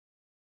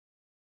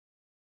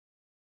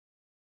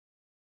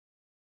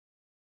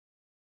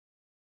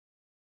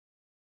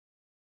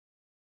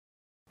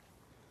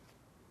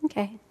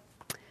Okay.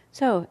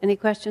 So, any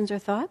questions or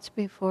thoughts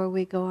before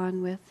we go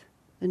on with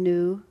the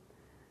new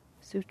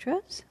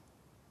sutras?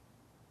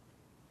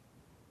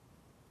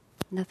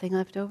 Nothing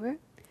left over?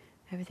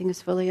 Everything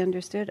is fully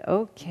understood?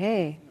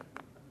 Okay.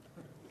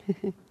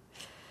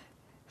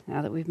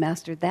 Now that we've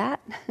mastered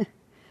that,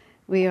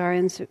 we are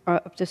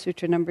up to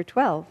Sutra number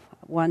 12,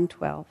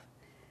 112.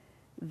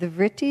 The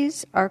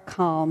vrittis are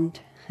calmed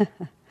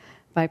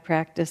by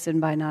practice and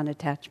by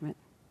non-attachment.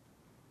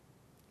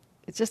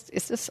 It's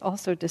just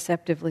also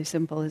deceptively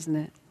simple, isn't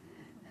it?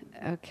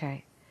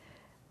 Okay.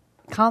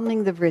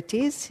 Calming the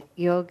vrittis,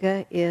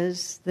 yoga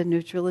is the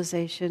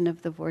neutralization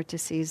of the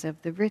vortices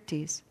of the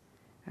vrittis,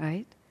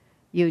 right?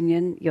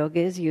 Union, yoga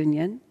is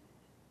union.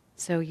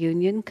 So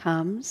union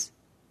comes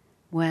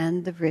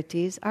when the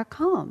vrittis are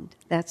calmed.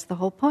 That's the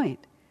whole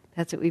point.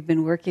 That's what we've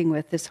been working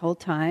with this whole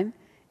time.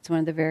 It's one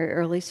of the very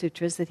early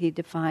sutras that he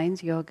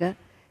defines yoga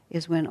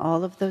is when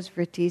all of those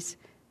vrittis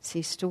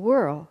cease to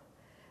whirl.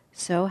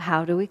 So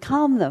how do we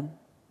calm them?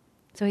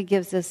 So he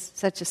gives us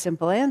such a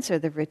simple answer.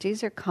 The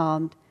vrittis are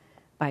calmed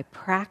by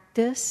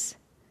practice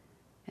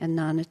and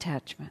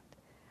non-attachment.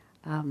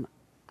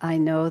 I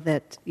know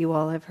that you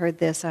all have heard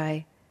this.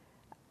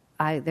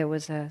 There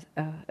was a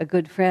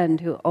good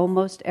friend who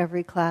almost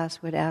every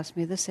class would ask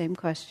me the same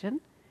question,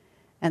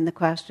 and the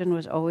question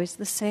was always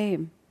the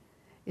same.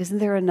 Isn't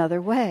there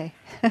another way?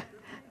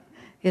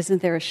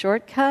 Isn't there a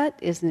shortcut?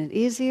 Isn't it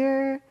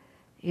easier?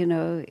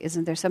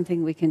 Isn't there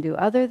something we can do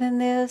other than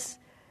this?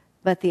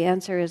 But the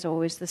answer is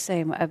always the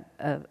same.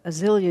 A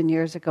zillion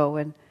years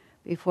ago,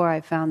 before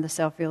I found the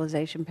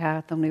self-realization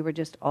path, and we were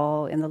just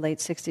all in the late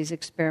 60s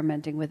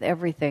experimenting with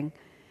everything,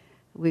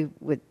 we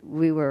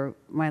were,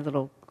 my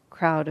little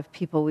crowd of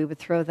people, we would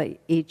throw the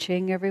I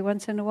Ching every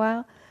once in a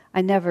while.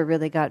 I never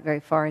really got very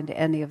far into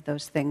any of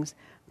those things,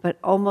 but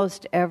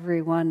almost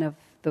every one of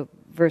the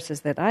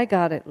verses that I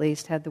got, at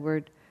least, had the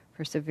word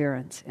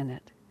perseverance in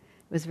it.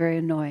 It was very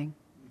annoying.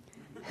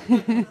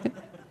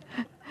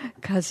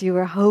 Because you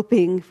were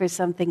hoping for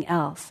something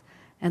else.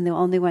 And the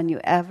only one you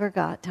ever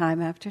got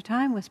time after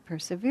time was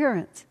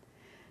perseverance.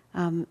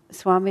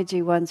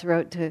 Swamiji once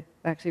wrote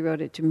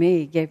it to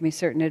me, gave me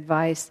certain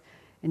advice,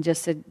 and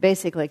just said,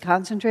 basically,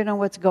 concentrate on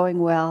what's going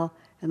well,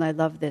 and I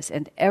love this,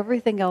 and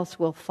everything else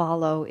will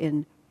follow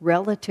in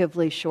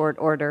relatively short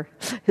order,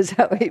 is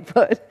how he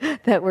put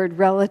that word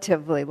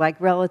relatively, like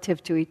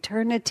relative to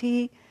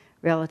eternity,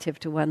 relative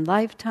to one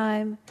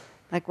lifetime,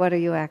 like what are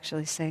you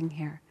actually saying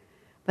here?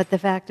 But the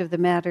fact of the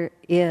matter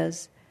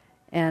is,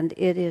 and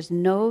it is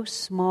no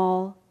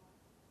small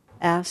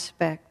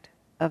aspect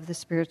of the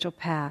spiritual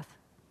path,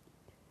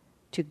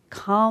 to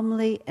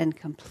calmly and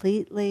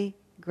completely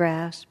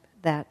grasp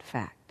that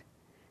fact,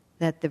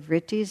 that the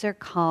vrittis are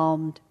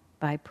calmed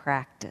by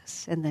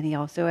practice. And then he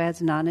also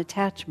adds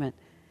non-attachment.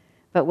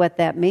 But what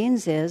that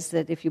means is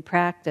that if you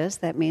practice,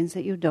 that means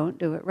that you don't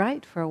do it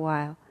right for a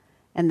while.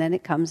 And then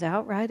it comes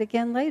out right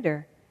again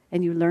later.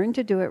 And you learn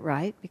to do it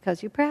right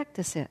because you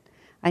practice it.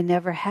 I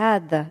never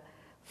had the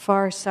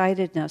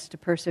far-sightedness to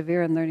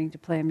persevere in learning to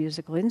play a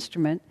musical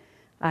instrument.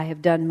 I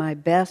have done my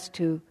best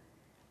to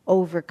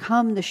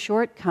overcome the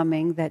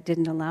shortcoming that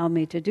didn't allow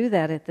me to do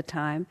that at the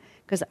time,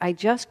 because I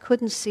just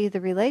couldn't see the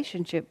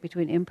relationship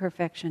between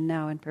imperfection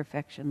now and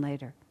perfection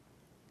later.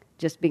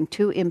 Just being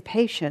too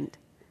impatient,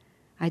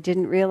 I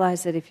didn't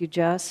realize that if you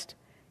just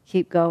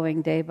keep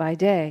going day by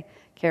day.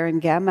 Karen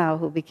Gamow,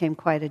 who became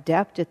quite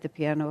adept at the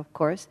piano, of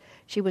course,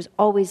 she was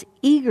always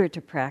eager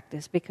to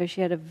practice because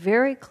she had a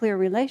very clear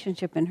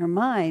relationship in her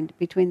mind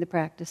between the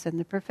practice and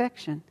the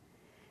perfection.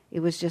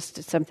 It was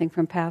just something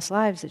from past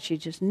lives that she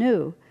just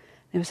knew.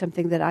 It was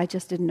something that I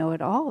just didn't know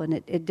at all, and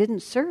it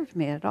didn't serve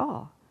me at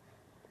all.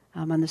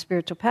 On the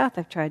spiritual path,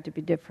 I've tried to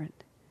be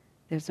different.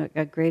 There's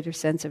a greater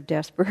sense of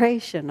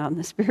desperation on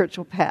the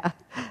spiritual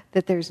path,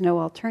 that there's no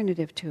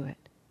alternative to it.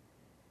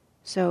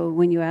 So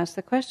when you ask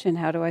the question,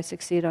 how do I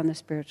succeed on the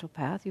spiritual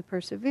path? You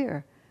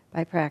persevere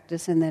by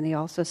practice, and then he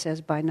also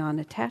says by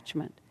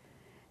non-attachment.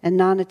 And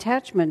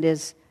non-attachment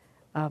is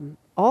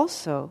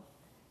also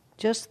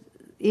just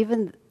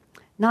even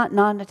not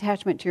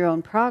non-attachment to your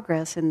own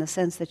progress in the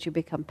sense that you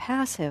become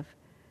passive,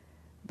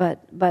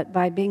 but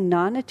by being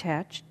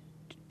non-attached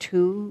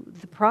to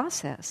the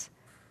process,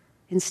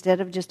 instead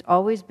of just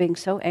always being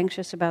so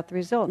anxious about the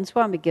result. And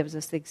Swami gives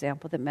us the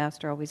example that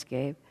Master always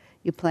gave.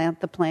 You plant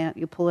the plant,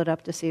 you pull it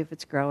up to see if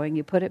it's growing,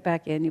 you put it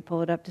back in, you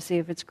pull it up to see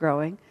if it's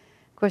growing.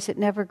 Of course, it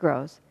never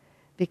grows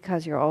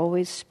because you're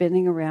always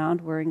spinning around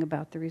worrying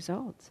about the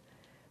results.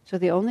 So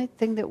the only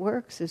thing that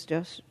works is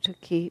just to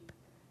keep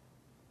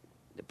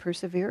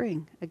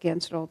persevering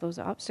against all those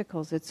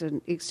obstacles. It's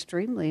an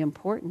extremely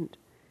important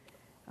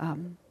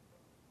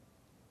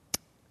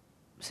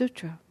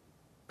sutra,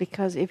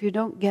 because if you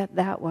don't get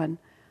that one,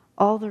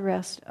 all the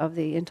rest of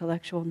the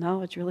intellectual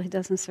knowledge really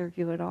doesn't serve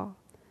you at all.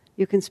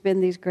 You can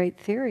spin these great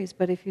theories,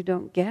 but if you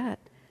don't get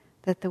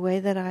that the way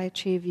that I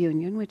achieve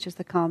union, which is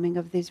the calming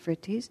of these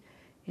vrittis,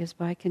 is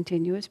by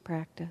continuous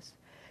practice.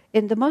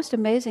 And the most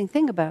amazing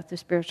thing about the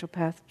spiritual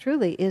path,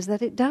 truly, is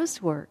that it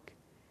does work.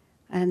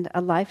 And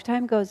a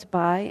lifetime goes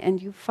by,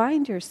 and you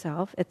find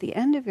yourself at the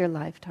end of your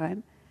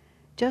lifetime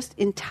just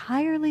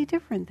entirely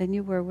different than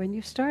you were when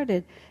you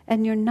started.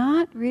 And you're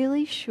not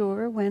really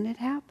sure when it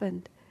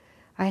happened.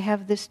 I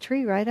have this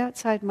tree right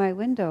outside my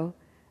window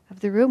of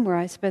the room where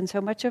I spend so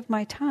much of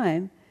my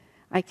time.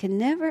 I can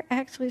never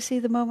actually see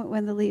the moment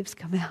when the leaves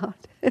come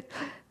out.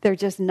 They're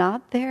just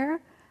not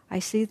there. I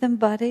see them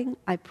budding.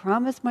 I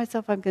promise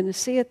myself I'm going to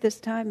see it this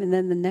time, and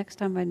then the next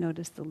time I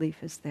notice the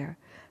leaf is there.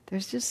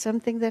 There's just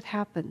something that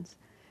happens.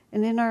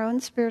 And in our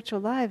own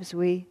spiritual lives,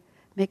 we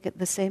make it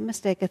the same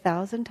mistake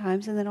 1,000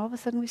 times, and then all of a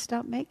sudden we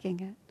stop making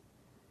it.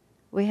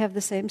 We have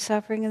the same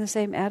suffering and the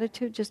same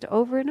attitude just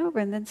over and over,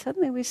 and then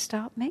suddenly we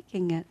stop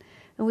making it.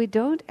 And we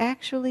don't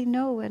actually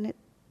know when it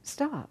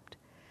stopped.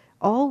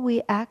 All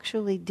we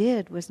actually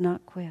did was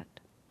not quit.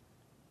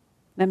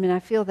 I mean, I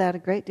feel that a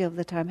great deal of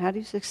the time. How do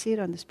you succeed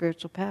on the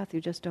spiritual path? You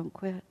just don't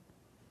quit.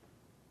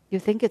 You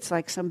think it's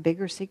like some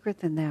bigger secret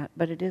than that,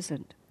 but it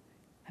isn't.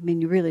 I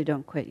mean, you really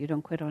don't quit. You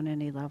don't quit on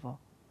any level.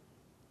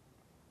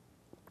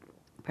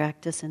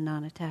 Practice and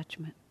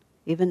non-attachment.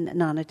 Even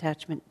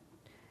non-attachment,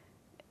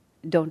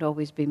 don't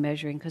always be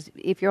measuring, because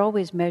if you're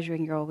always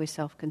measuring, you're always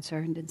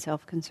self-concerned, and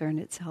self-concern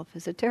itself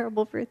is a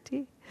terrible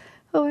vritti.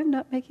 Oh, I'm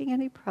not making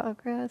any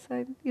progress.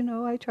 I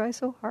try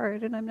so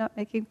hard and I'm not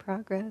making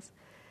progress.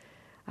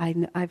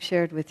 I've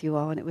shared with you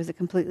all, and it was a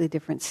completely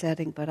different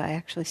setting, but I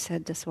actually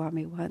said to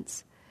Swami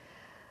once,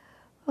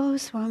 "Oh,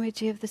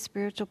 Swamiji, if the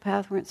spiritual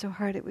path weren't so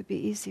hard, it would be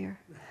easier."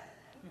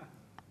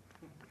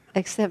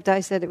 Except I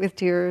said it with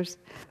tears.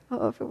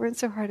 Oh, if it weren't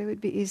so hard, it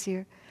would be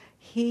easier.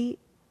 He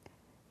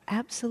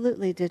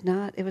absolutely did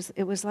not.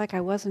 It was like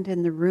I wasn't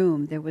in the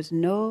room. There was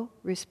no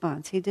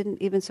response. He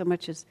didn't even so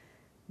much as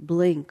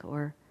blink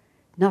or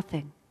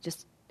nothing.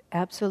 Just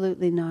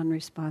absolutely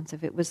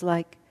non-responsive. It was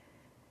like,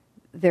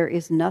 there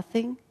is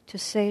nothing to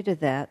say to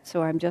that,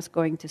 so I'm just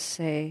going to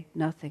say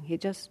nothing. He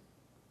just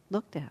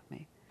looked at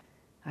me.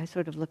 I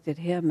sort of looked at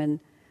him,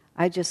 and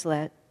I just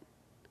let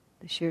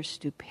the sheer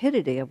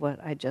stupidity of what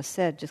I just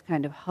said just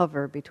kind of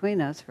hover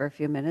between us for a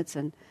few minutes,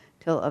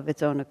 until of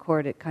its own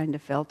accord it kind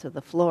of fell to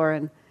the floor,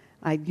 and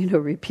I,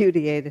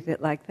 repudiated it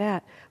like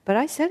that. But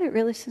I said it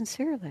really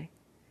sincerely.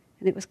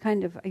 And it was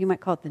kind of, you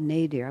might call it the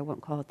nadir. I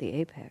won't call it the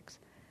apex.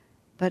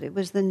 But it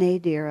was the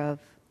nadir of,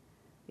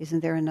 isn't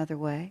there another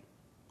way?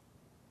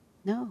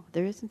 No,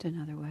 there isn't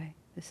another way.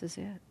 This is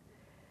it.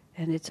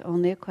 And it's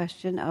only a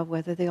question of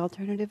whether the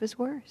alternative is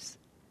worse.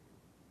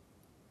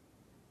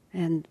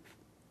 And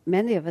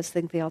many of us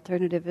think the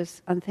alternative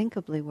is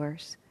unthinkably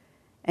worse.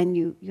 And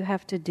you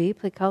have to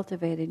deeply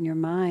cultivate in your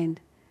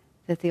mind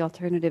that the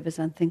alternative is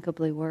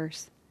unthinkably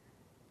worse.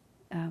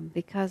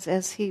 Because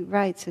as he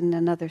writes in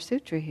another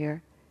sutra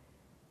here,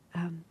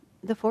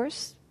 the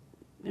force,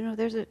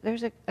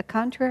 there's a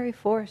contrary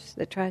force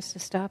that tries to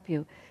stop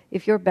you.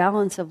 If your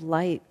balance of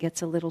light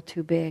gets a little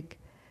too big,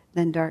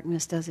 then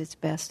darkness does its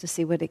best to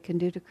see what it can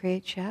do to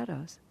create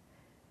shadows.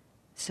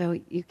 So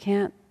you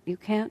can't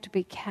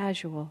be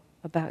casual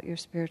about your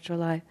spiritual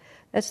life.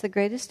 That's the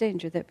greatest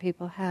danger that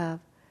people have,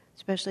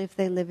 especially if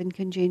they live in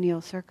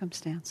congenial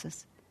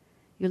circumstances.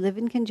 You live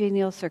in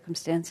congenial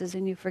circumstances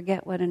and you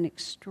forget what an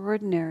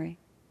extraordinary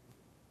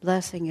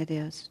blessing it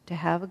is to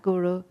have a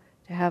guru,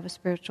 to have a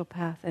spiritual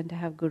path, and to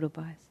have guru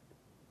bhais.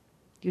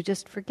 You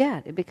just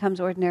forget. It becomes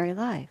ordinary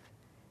life.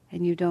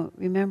 And you don't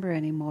remember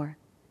anymore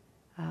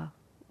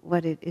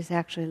what it is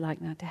actually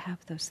like not to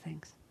have those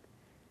things.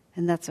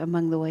 And that's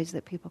among the ways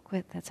that people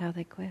quit. That's how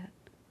they quit.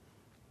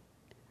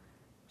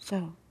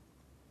 So,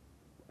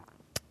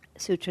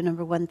 Sutra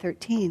number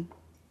 113.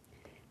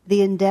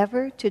 The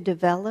endeavor to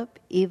develop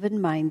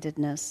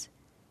even-mindedness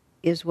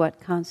is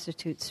what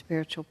constitutes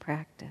spiritual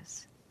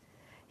practice.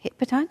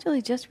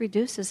 Patanjali just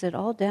reduces it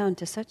all down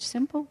to such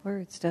simple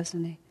words,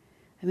 doesn't he?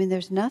 I mean,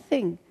 there's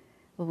nothing...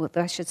 Well,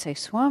 I should say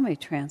Swami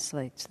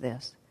translates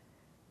this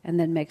and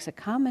then makes a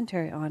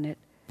commentary on it,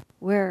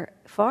 where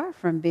far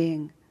from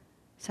being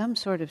some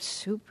sort of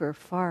super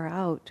far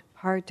out,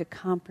 hard to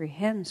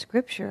comprehend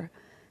scripture,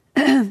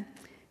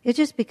 it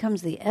just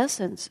becomes the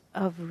essence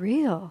of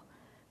real,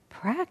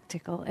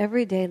 practical,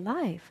 everyday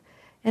life.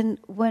 And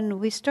when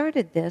we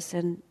started this,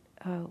 and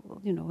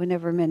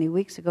whenever many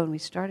weeks ago when we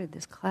started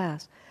this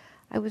class,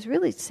 I was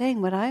really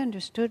saying what I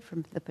understood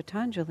from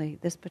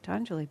this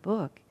Patanjali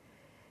book,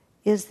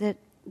 is that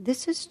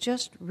this is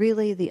just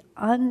really the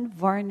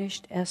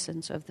unvarnished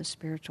essence of the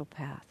spiritual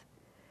path.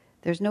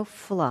 There's no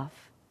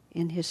fluff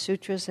in his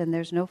sutras, and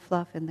there's no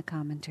fluff in the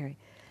commentary.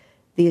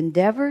 The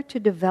endeavor to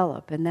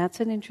develop, and that's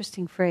an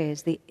interesting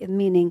phrase,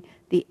 meaning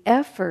the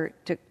effort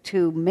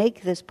to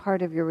make this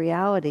part of your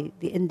reality,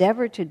 the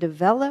endeavor to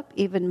develop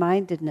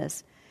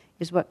even-mindedness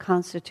is what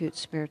constitutes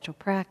spiritual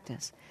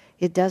practice.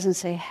 It doesn't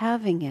say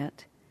having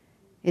it.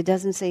 It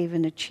doesn't say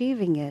even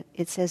achieving it.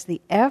 It says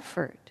the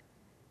effort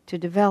to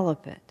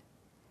develop it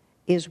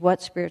is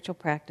what spiritual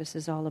practice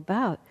is all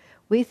about.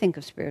 We think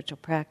of spiritual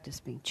practice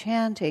being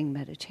chanting,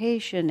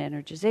 meditation,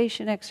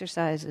 energization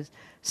exercises,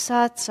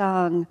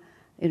 satsang,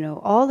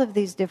 all of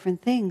these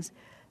different things.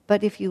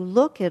 But if you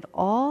look at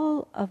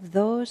all of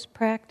those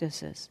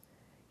practices,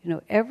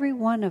 every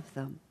one of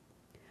them.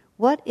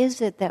 What is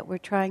it that we're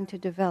trying to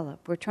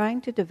develop? We're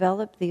trying to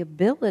develop the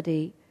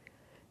ability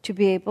to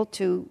be able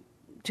to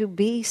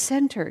be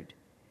centered,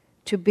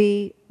 to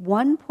be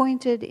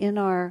one-pointed in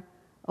our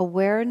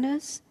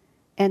awareness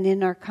and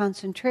in our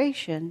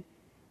concentration,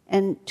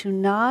 and to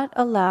not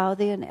allow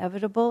the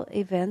inevitable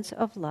events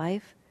of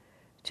life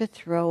to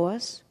throw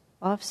us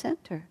off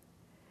center.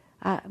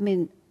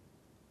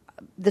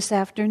 This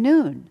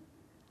afternoon,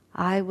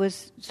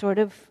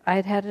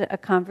 I'd had a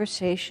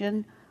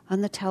conversation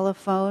on the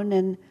telephone,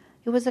 and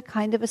it was a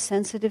kind of a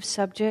sensitive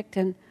subject,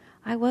 and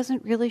I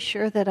wasn't really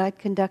sure that I'd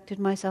conducted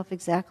myself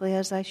exactly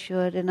as I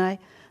should, and I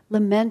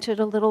lamented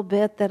a little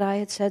bit that I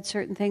had said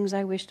certain things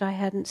I wished I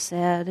hadn't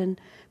said, and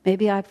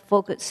maybe I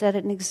said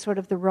it in sort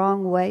of the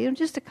wrong way, and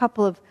just a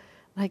couple of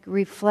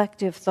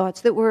reflective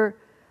thoughts that were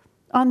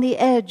on the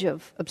edge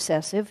of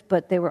obsessive,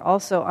 but they were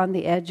also on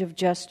the edge of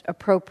just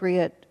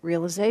appropriate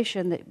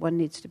realization that one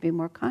needs to be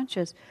more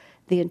conscious.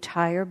 The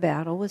entire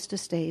battle was to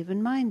stay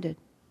even-minded,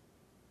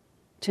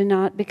 to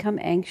not become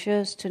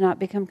anxious, to not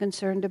become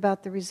concerned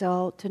about the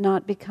result, to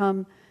not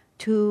become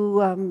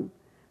too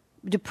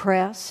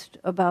depressed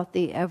about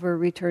the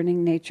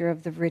ever-returning nature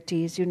of the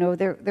vrittis.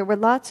 There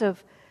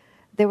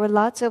were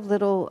lots of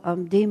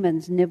little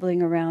demons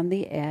nibbling around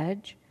the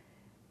edge.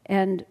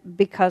 And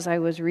because I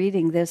was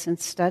reading this and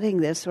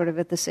studying this sort of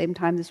at the same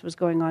time this was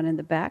going on in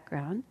the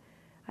background,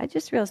 I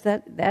just realized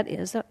that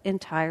is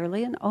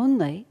entirely and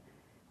only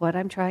what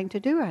I'm trying to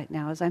do right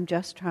now, is I'm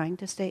just trying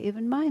to stay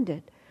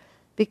even-minded.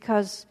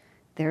 Because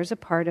there's a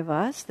part of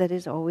us that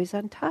is always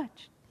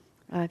untouched.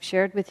 I've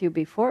shared with you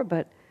before,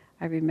 but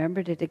I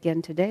remembered it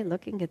again today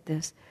looking at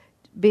this.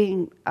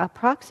 Being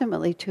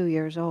approximately 2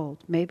 years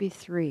old, maybe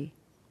 3,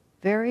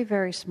 very,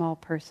 very small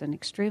person,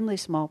 extremely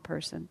small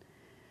person.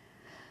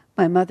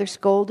 My mother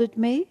scolded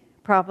me,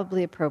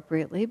 probably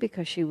appropriately,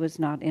 because she was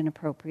not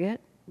inappropriate,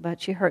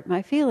 but she hurt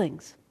my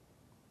feelings.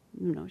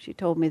 She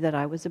told me that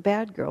I was a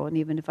bad girl, and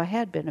even if I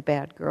had been a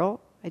bad girl,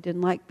 I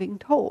didn't like being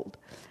told.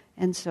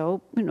 And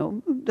so,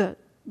 the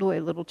way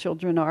little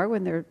children are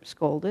when they're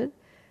scolded,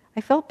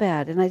 I felt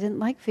bad, and I didn't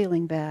like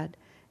feeling bad.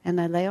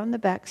 And I lay on the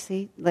back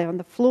seat, lay on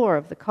the floor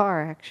of the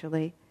car,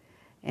 actually,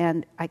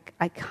 and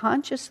I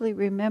consciously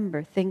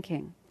remember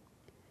thinking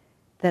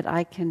that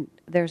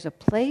there's a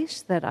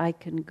place that I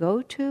can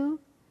go to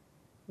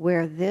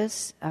where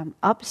this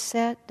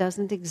upset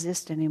doesn't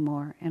exist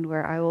anymore and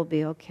where I will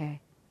be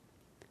okay.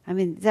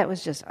 That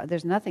was just,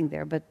 there's nothing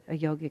there but a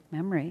yogic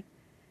memory.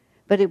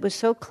 But it was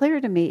so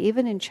clear to me,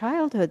 even in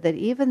childhood, that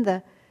even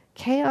the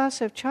chaos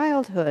of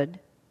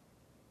childhood,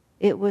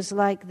 it was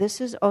like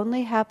this is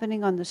only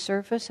happening on the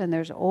surface and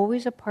there's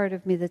always a part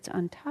of me that's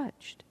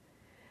untouched.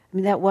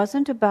 That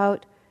wasn't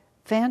about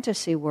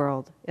fantasy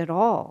world at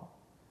all.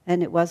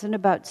 And it wasn't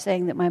about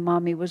saying that my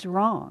mommy was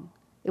wrong.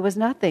 It was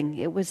nothing.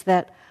 It was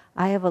that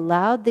I have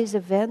allowed these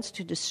events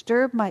to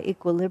disturb my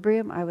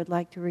equilibrium. I would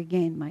like to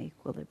regain my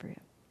equilibrium.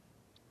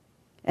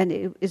 And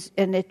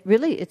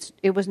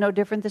it was no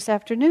different this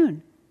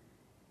afternoon.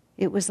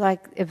 It was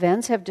like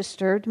events have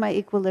disturbed my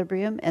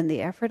equilibrium, and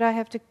the effort I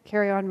have to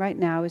carry on right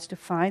now is to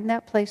find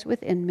that place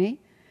within me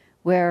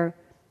where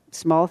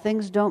small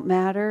things don't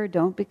matter,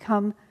 don't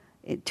become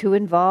too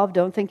involved,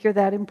 don't think you're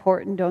that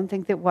important, don't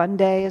think that one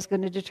day is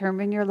going to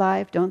determine your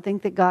life, don't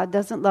think that God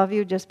doesn't love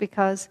you just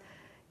because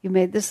you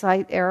made the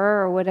slight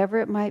error or whatever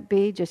it might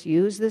be. Just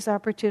use this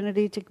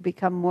opportunity to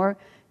become more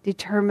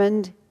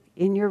determined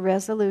in your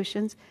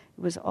resolutions.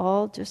 It was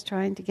all just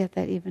trying to get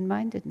that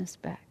even-mindedness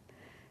back.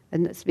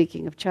 And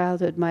speaking of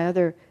childhood, my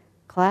other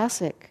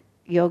classic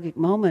yogic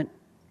moment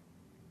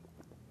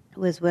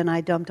was when I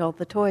dumped all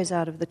the toys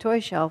out of the toy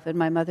shelf and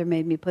my mother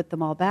made me put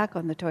them all back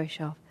on the toy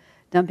shelf.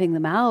 Dumping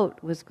them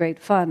out was great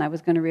fun. I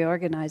was going to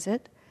reorganize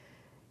it.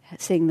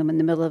 Seeing them in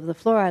the middle of the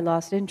floor, I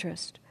lost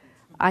interest.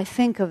 I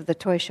think of the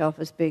toy shelf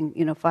as being,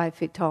 5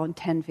 feet tall and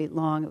 10 feet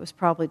long. It was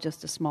probably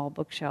just a small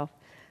bookshelf.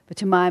 But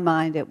to my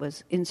mind, it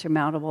was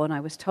insurmountable, and I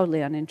was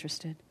totally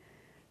uninterested.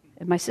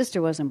 And my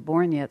sister wasn't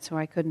born yet, so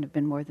I couldn't have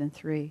been more than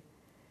 3.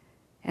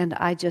 And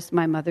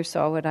my mother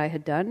saw what I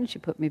had done, and she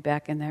put me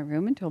back in that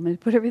room and told me to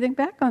put everything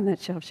back on that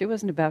shelf. She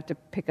wasn't about to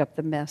pick up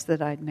the mess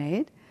that I'd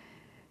made.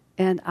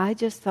 And I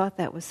just thought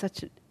that was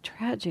such a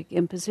tragic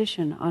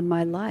imposition on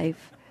my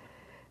life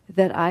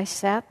that I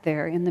sat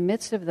there in the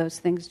midst of those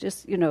things,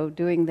 just,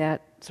 doing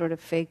that sort of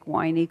fake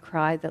whiny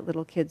cry that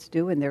little kids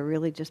do when they're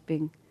really just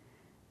being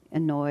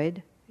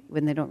annoyed,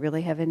 when they don't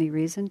really have any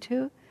reason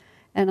to.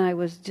 And I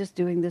was just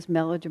doing this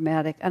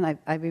melodramatic, and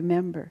I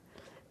remember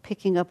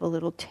picking up a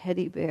little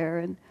teddy bear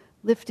and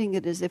lifting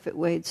it as if it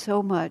weighed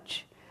so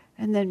much,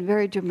 and then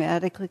very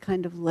dramatically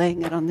kind of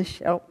laying it on the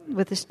shelf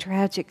with this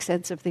tragic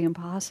sense of the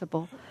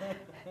impossible.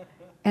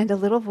 And a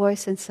little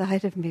voice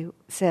inside of me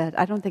said,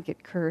 I don't think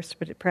it cursed,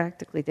 but it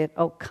practically did,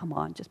 oh, come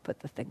on, just put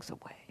the things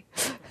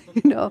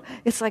away.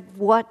 It's like,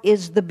 what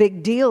is the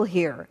big deal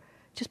here?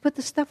 Just put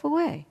the stuff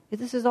away.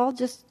 This is all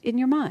just in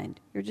your mind.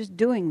 You're just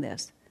doing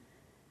this.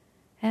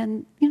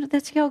 And,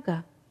 that's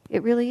yoga.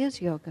 It really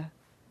is yoga.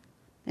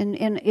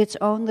 in its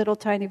own little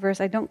tiny verse.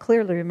 I don't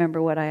clearly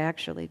remember what I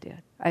actually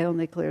did. I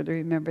only clearly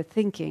remember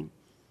thinking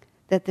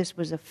that this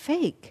was a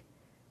fake,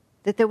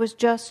 that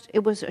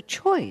it was a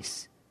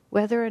choice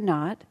whether or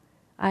not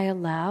I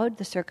allowed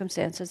the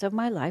circumstances of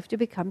my life to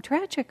become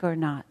tragic or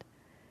not.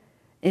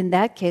 In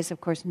that case, of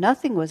course,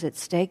 nothing was at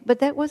stake,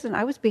 but I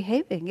was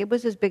behaving. It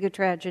was as big a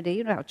tragedy,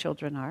 you know how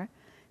children are.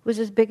 It was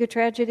as big a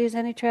tragedy as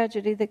any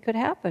tragedy that could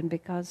happen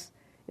because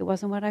it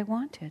wasn't what I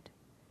wanted.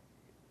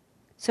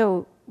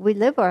 So we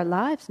live our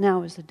lives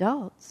now as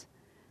adults.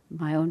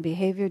 My own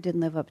behavior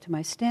didn't live up to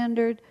my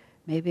standard.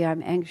 Maybe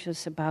I'm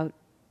anxious about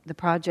the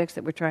projects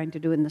that we're trying to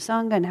do in the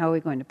Sangha and how are we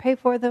going to pay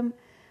for them.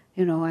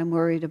 You know, I'm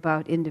worried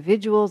about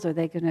individuals. Are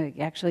they going to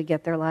actually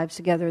get their lives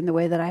together in the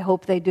way that I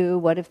hope they do?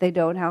 What if they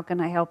don't? How can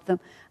I help them?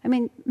 I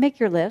mean, make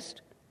your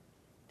list.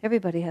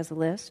 Everybody has a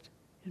list.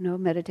 You know,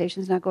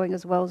 meditation's not going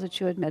as well as it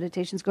should.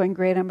 Meditation's going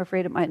great. I'm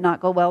afraid it might not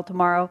go well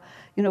tomorrow.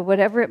 You know,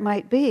 whatever it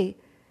might be.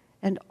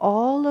 And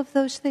all of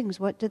those things,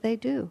 what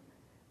do?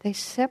 They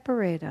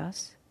separate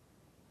us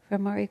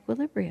from our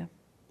equilibrium,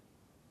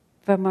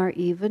 from our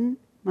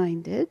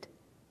even-minded,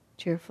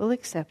 cheerful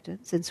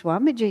acceptance. And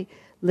Swamiji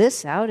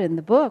lists out in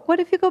the book, what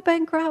if you go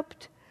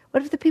bankrupt?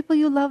 What if the people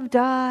you love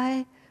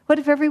die? What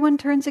if everyone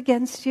turns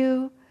against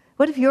you?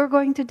 What if you're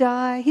going to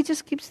die? He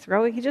just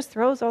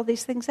throws all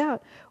these things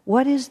out.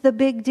 What is the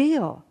big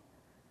deal?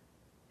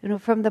 You know,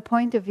 from the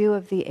point of view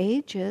of the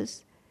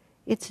ages,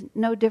 it's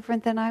no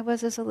different than I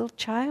was as a little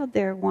child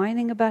there,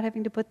 whining about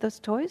having to put those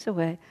toys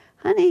away.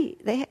 Honey,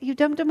 you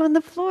dumped them on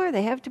the floor.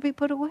 They have to be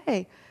put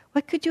away.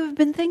 What could you have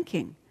been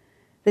thinking?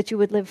 That you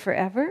would live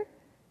forever?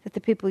 That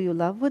the people you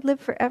love would live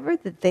forever?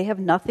 That they have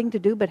nothing to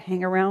do but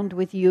hang around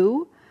with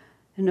you?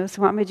 You know,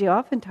 Swamiji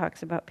often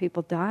talks about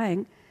people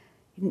dying.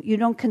 You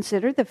don't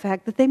consider the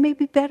fact that they may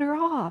be better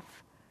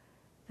off.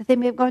 That they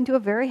may have gone to a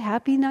very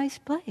happy, nice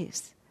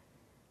place.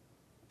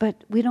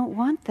 But we don't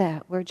want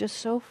that. We're just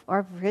so,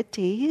 our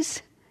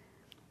vrittis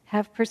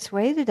have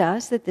persuaded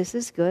us that this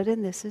is good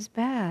and this is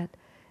bad.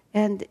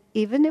 And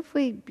even if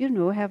we,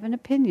 have an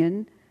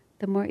opinion,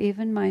 the more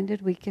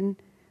even-minded we can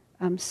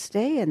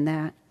stay in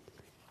that.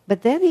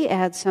 But then he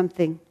adds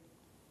something,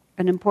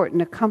 an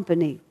important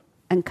accompanying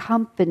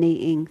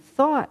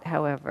thought,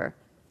 however,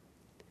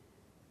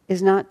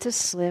 is not to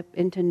slip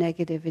into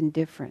negative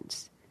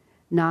indifference.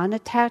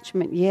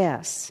 Non-attachment,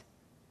 yes,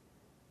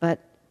 but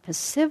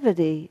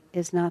passivity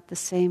is not the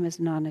same as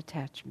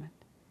non-attachment.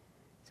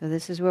 So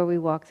this is where we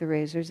walk the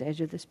razor's edge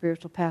of the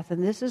spiritual path.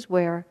 And this is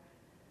where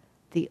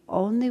the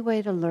only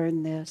way to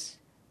learn this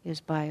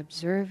is by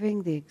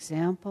observing the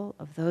example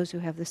of those who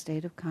have the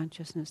state of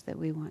consciousness that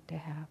we want to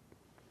have.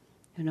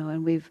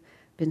 And we've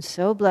been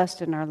so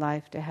blessed in our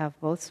life to have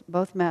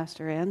both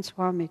Master and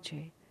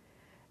Swamiji.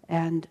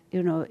 And,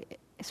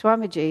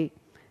 Swamiji,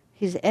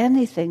 he's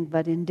anything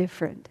but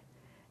indifferent.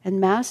 And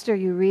Master,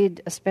 you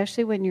read,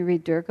 especially when you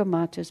read Durga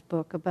Mata's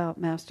book about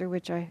Master,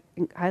 which I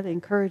highly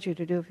encourage you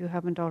to do if you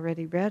haven't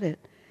already read it.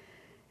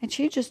 And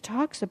she just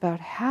talks about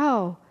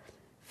how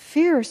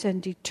fierce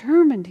and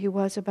determined he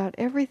was about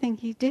everything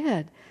he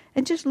did.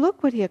 And just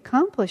look what he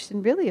accomplished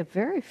in really a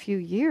very few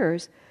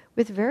years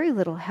with very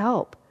little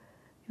help.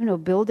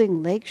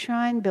 Building Lake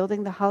Shrine,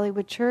 building the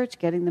Hollywood Church,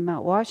 getting the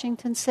Mount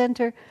Washington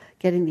Center,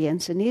 getting the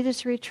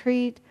Encinitas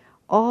Retreat,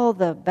 all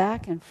the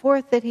back and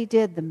forth that he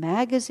did, the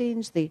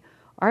magazines, the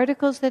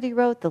articles that he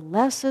wrote, the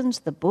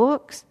lessons, the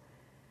books.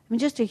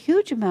 Just a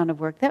huge amount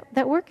of work.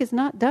 That work is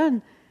not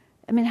done.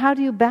 How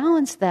do you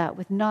balance that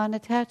with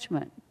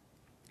non-attachment?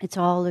 It's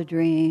all a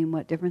dream.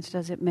 What difference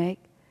does it make?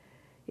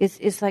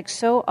 It's like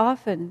so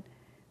often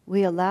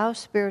we allow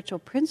spiritual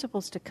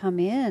principles to come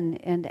in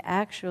and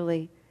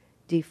actually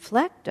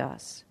deflect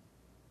us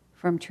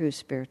from true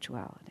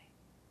spirituality.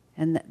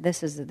 And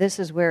this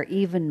is where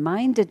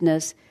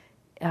even-mindedness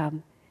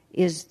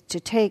is to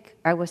take.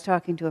 I was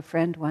talking to a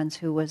friend once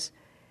who was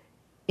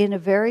in a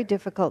very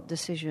difficult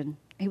decision.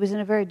 He was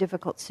in a very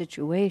difficult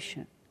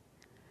situation,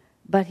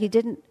 but he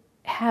didn't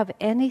have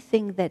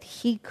anything that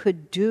he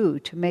could do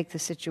to make the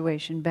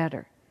situation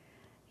better.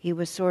 He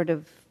was sort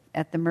of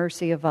at the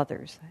mercy of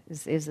others,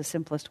 is the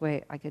simplest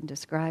way I can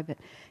describe it.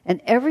 And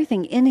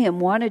everything in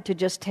him wanted to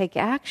just take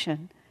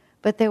action,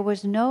 but there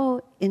was no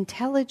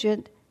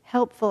intelligent,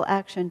 helpful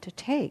action to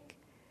take.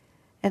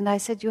 And I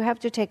said, you have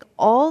to take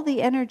all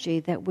the energy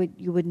that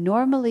you would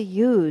normally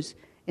use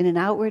in an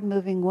outward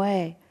moving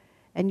way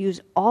and use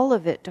all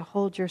of it to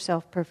hold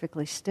yourself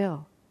perfectly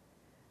still.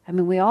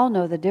 We all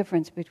know the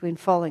difference between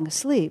falling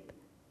asleep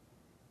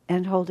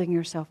and holding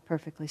yourself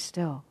perfectly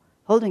still.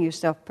 Holding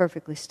yourself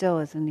perfectly still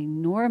is an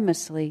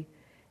enormously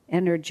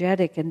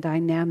energetic and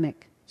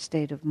dynamic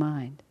state of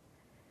mind.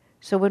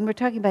 So when we're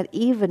talking about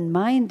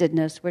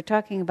even-mindedness, we're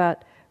talking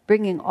about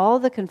bringing all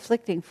the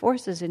conflicting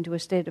forces into a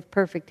state of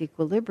perfect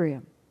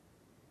equilibrium,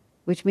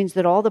 which means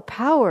that all the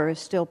power is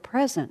still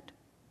present.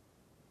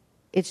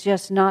 It's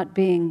just not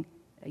being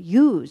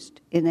used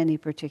in any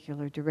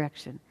particular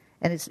direction.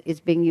 And it's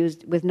being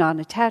used with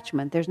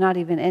non-attachment. There's not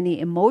even any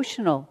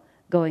emotional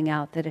going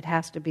out that it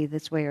has to be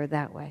this way or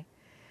that way.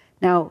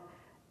 Now,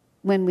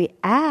 when we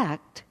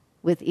act,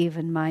 with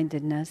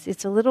even-mindedness.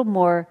 It's a little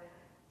more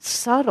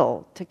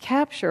subtle to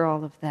capture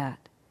all of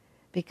that,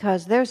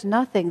 because there was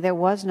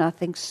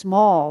nothing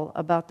small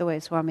about the way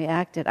Swami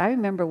acted. I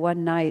remember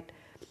one night,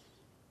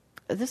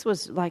 this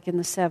was like in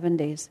the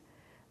 70s,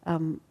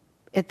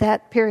 at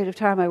that period of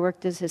time I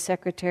worked as his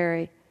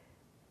secretary.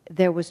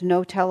 There was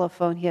no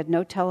telephone. He had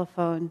no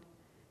telephone.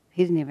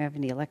 He didn't even have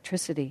any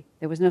electricity.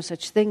 There was no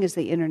such thing as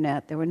the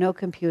internet. There were no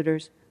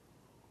computers.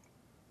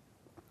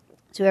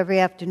 So every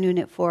afternoon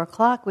at 4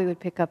 o'clock, we would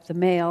pick up the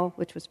mail,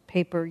 which was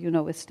paper,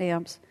 with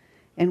stamps,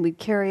 and we'd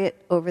carry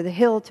it over the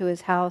hill to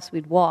his house.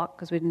 We'd walk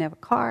because we didn't have a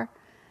car,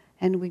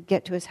 and we'd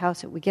get to his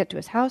house. We'd get to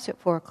his house at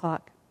 4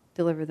 o'clock,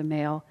 deliver the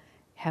mail,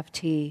 have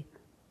tea,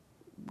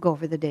 go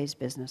over the day's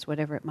business,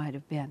 whatever it might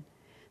have been.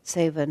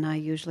 Seva and I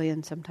usually,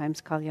 and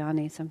sometimes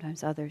Kalyani,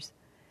 sometimes others.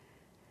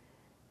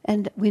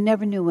 And we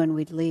never knew when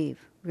we'd leave,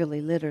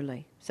 really,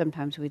 literally.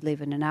 Sometimes we'd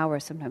leave in an hour,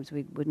 sometimes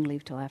we wouldn't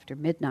leave till after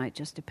midnight,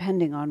 just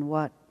depending on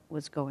what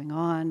was going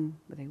on,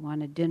 whether he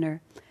wanted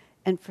dinner.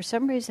 And for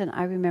some reason,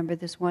 I remember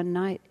this one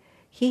night,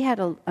 he had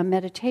a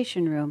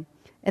meditation room.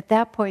 At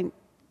that point,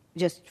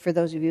 just for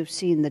those of you who've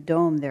seen the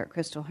dome there at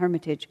Crystal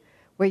Hermitage,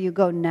 where you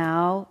go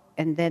now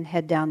and then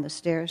head down the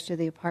stairs to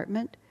the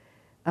apartment,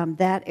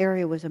 that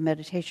area was a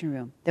meditation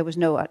room. There was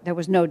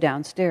no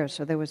downstairs,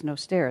 so there was no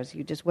stairs.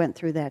 You just went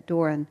through that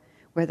door, and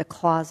where the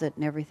closet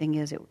and everything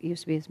is, it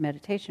used to be his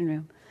meditation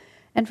room.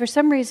 And for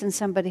some reason,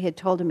 somebody had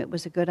told him it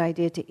was a good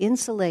idea to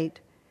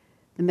insulate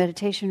the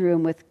meditation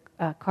room with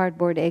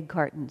cardboard egg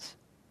cartons.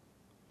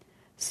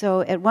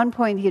 So at one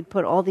point, he had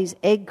put all these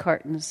egg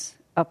cartons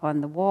up on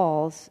the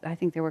walls. I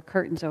think there were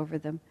curtains over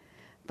them.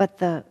 But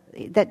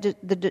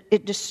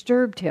it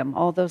disturbed him,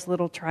 all those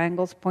little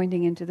triangles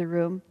pointing into the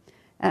room.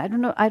 I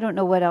don't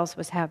know what else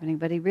was happening,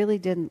 but he really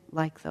didn't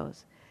like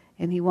those.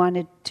 And he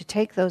wanted to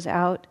take those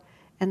out,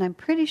 and I'm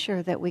pretty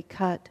sure that we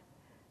cut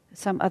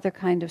some other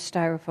kind of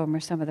styrofoam or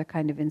some other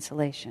kind of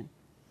insulation.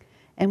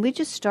 And we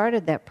just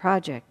started that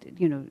project,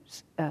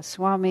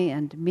 Swami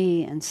and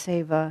me and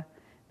Seva,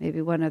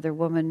 maybe one other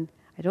woman.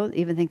 I don't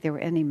even think there were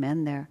any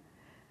men there.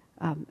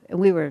 And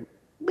we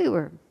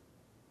were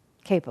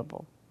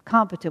capable.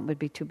 Competent would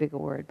be too big a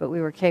word, but we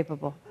were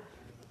capable.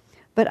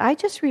 But I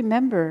just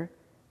remember,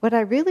 what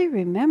I really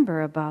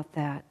remember about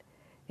that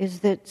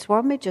is that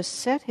Swami just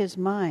set his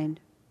mind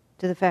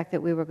to the fact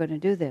that we were going to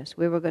do this.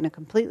 We were going to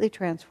completely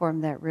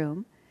transform that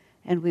room,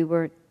 and we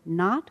were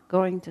not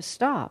going to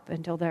stop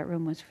until that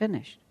room was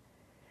finished.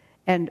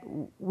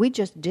 And we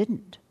just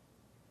didn't.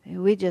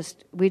 We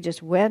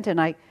just went, and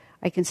I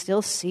can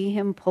still see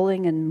him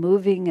pulling and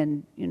moving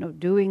and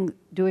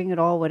doing it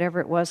all,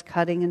 whatever it was,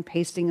 cutting and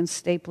pasting and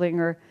stapling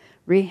or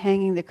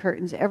rehanging the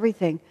curtains,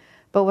 everything.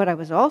 But what I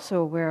was also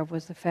aware of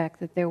was the fact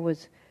that there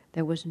was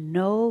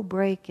no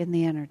break in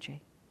the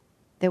energy.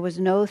 There was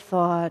no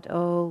thought,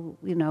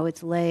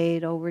 it's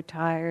late, we're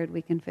tired,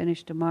 we can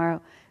finish tomorrow.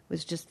 It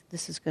was just,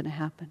 this is going to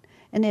happen.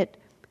 And it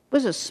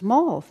was a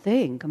small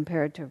thing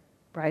compared to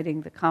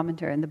writing the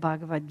commentary in the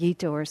Bhagavad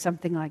Gita or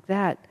something like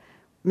that,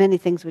 many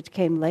things which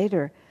came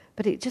later.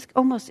 But it just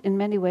almost in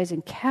many ways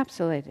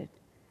encapsulated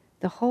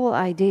the whole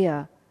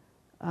idea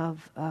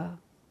of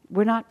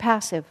we're not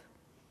passive.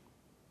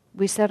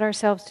 We set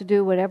ourselves to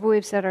do whatever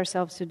we've set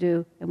ourselves to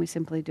do, and we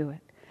simply do it.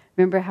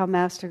 Remember how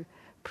Master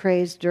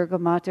praised Durga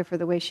Mata for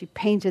the way she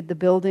painted the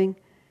building?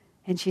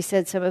 And she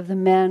said some of the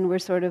men were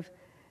sort of,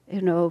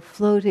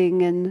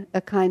 floating in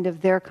a kind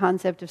of their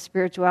concept of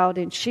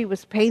spirituality, and she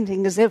was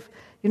painting as if,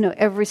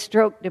 every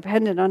stroke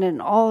depended on it,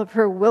 and all of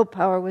her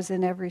willpower was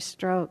in every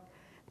stroke.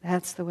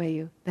 That's the way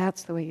you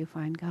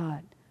find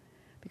God.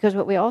 Because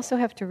what we also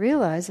have to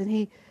realize, and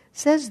he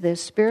says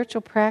this,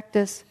 spiritual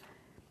practice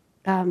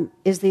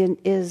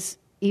is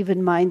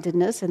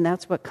even-mindedness, and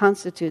that's what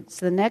constitutes.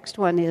 The next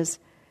one is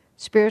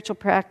spiritual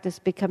practice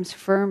becomes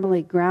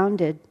firmly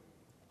grounded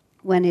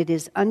when it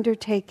is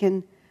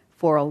undertaken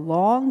for a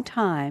long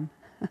time,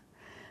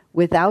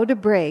 without a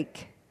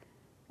break,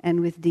 and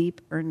with deep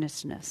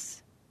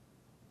earnestness.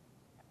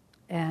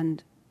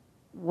 And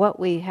what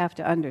we have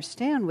to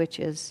understand, which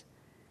is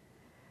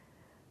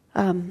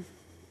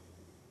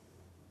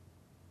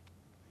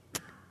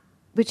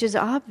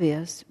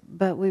obvious,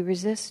 but we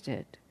resist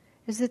it,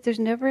 is that there's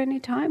never any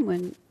time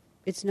when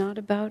it's not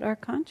about our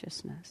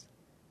consciousness.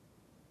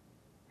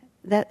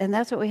 And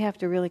that's what we have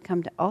to really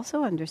come to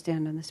also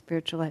understand in the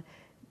spiritual life.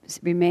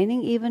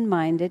 Remaining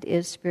even-minded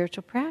is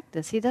spiritual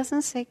practice. He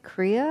doesn't say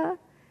Kriya.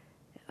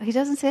 He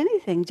doesn't say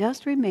anything,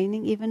 just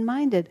remaining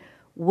even-minded.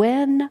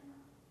 When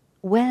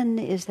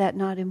is that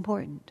not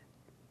important?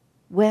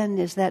 When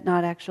is that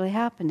not actually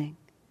happening?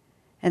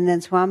 And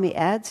then Swami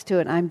adds to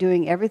it, I'm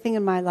doing everything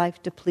in my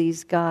life to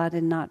please God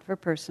and not for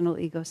personal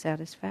ego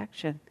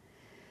satisfaction.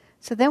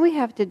 So then we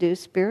have to do,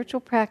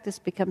 spiritual practice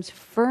becomes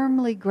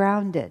firmly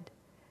grounded,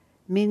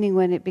 meaning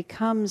when it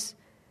becomes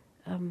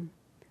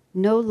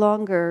no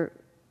longer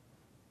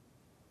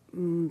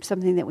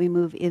something that we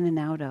move in and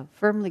out of.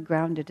 Firmly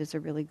grounded is a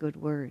really good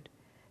word.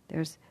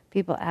 There's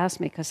people ask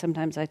me, because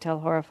sometimes I tell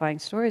horrifying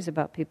stories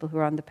about people who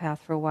are on the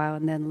path for a while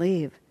and then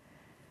leave.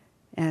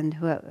 and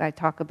who I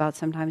talk about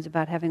sometimes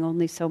about having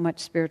only so much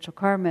spiritual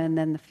karma and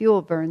then the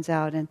fuel burns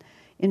out. And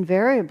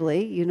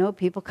invariably,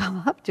 people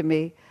come up to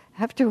me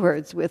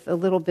afterwards with a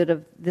little bit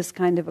of this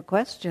kind of a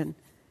question.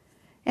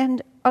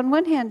 And on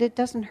one hand, it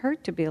doesn't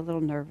hurt to be a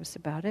little nervous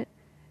about it.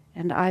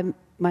 And I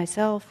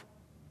myself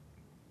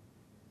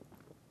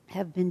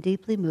have been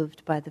deeply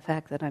moved by the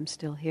fact that I'm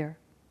still here.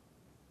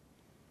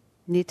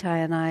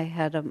 Nitai and I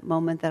had a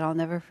moment that I'll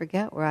never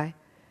forget where I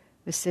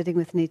was sitting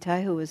with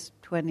Nitai, who was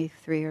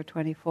 23 or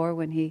 24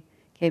 when he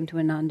came to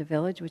Ananda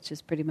Village, which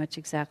is pretty much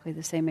exactly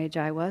the same age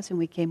I was, and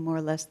we came more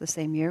or less the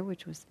same year,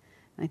 which was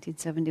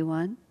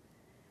 1971.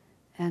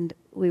 And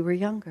we were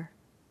younger.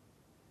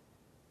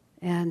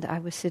 And I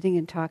was sitting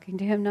and talking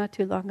to him not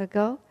too long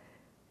ago.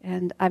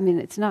 And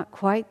it's not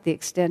quite the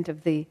extent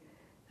of the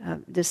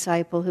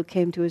disciple who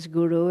came to his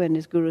guru, and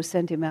his guru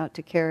sent him out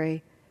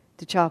to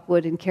chop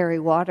wood and carry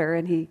water,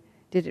 and he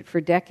did it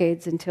for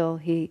decades until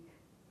he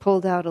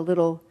pulled out a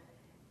little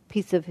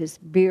piece of his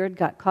beard,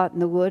 got caught in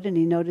the wood, and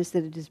he noticed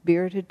that his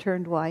beard had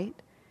turned white.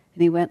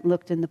 And he went and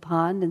looked in the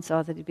pond and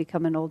saw that he'd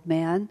become an old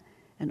man,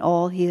 and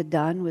all he had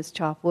done was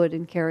chop wood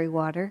and carry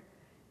water.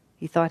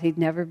 He thought he'd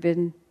never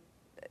been,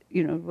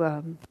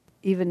 even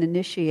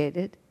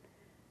initiated.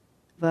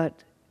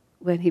 But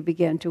when he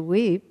began to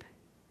weep,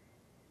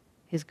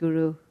 his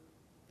guru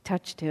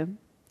touched him,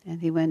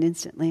 and he went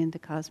instantly into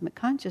cosmic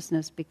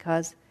consciousness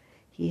because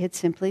he had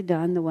simply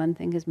done the one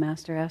thing his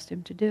master asked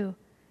him to do.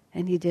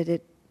 And he did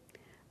it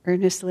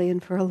earnestly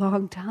and for a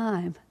long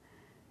time.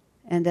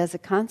 And as a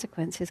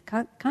consequence, his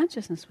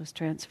consciousness was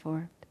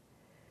transformed.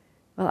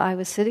 Well, I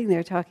was sitting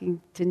there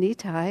talking to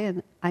Nitai,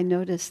 and I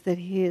noticed that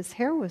his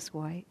hair was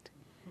white.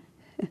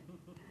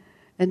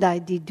 And I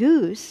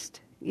deduced,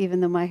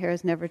 even though my hair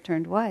has never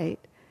turned white,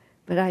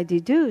 but I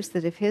deduced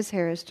that if his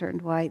hair has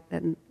turned white,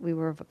 then we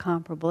were of a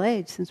comparable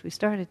age since we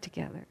started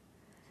together.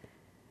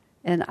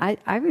 And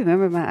I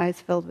remember my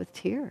eyes filled with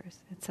tears,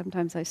 and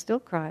sometimes I still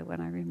cry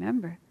when I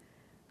remember.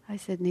 I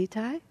said,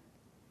 Nitai,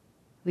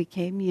 we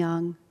came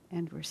young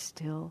and we're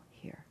still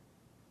here.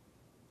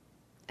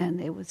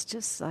 And it was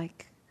just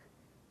like,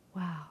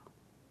 wow.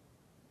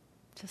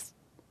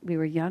 We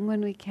were young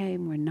when we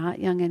came, we're not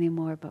young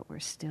anymore, but we're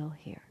still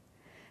here.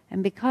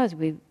 And because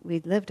we'd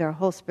lived our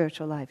whole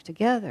spiritual life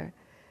together,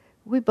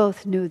 we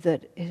both knew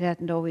that it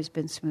hadn't always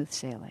been smooth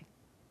sailing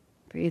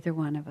for either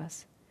one of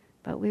us.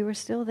 But we were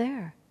still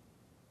there.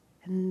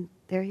 And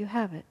there you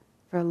have it,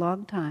 for a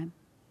long time.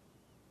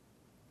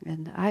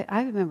 And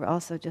I remember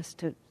also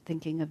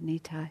thinking of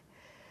Nitai.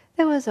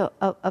 There was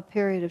a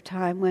period of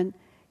time when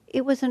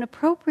it was an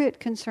appropriate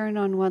concern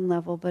on one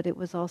level, but it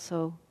was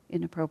also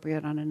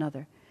inappropriate on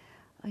another.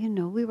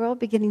 We were all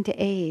beginning to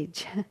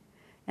age,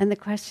 and the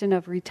question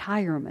of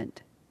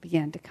retirement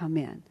began to come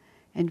in,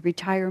 and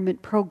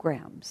retirement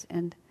programs.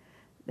 And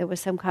there was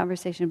some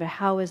conversation about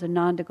how is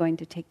Ananda going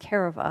to take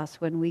care of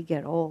us when we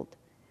get old.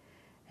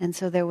 And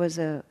so there was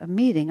a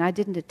meeting. I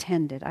didn't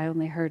attend it. I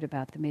only heard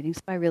about the meeting, so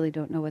I really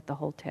don't know what the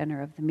whole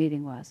tenor of the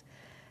meeting was.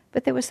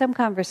 But there was some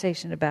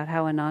conversation about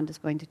how Ananda is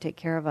going to take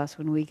care of us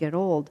when we get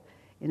old,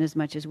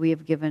 inasmuch as we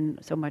have given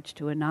so much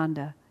to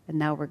Ananda, and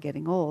now we're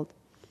getting old.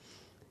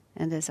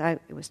 And as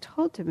it was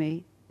told to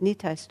me,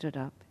 Nitai stood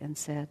up and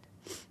said,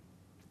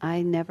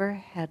 I never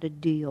had a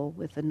deal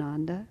with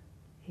Ananda,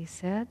 he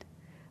said.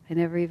 I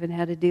never even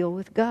had a deal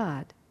with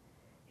God.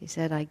 He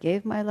said, I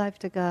gave my life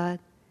to God,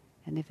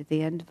 and if at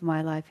the end of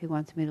my life he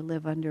wants me to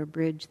live under a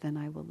bridge, then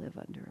I will live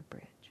under a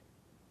bridge.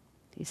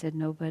 He said,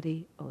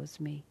 nobody owes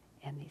me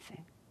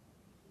anything.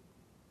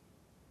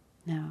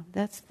 Now,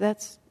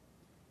 that's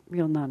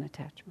real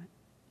non-attachment.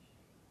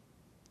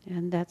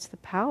 And that's the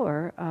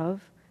power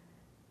of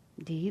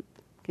deep,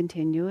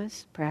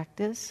 continuous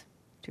practice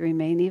to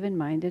remain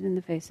even-minded in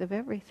the face of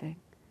everything.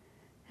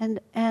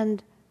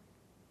 And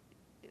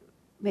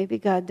maybe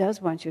God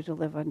does want you to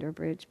live under a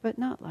bridge, but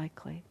not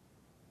likely.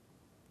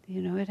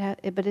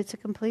 But it's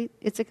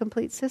a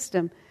complete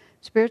system.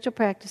 Spiritual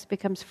practice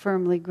becomes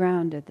firmly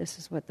grounded. This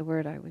is what the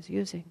word I was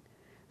using.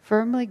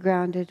 Firmly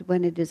grounded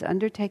when it is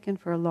undertaken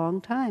for a long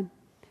time,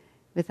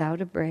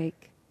 without a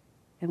break,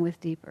 and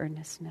with deep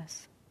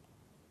earnestness.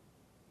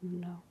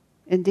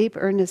 In deep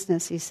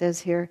earnestness, he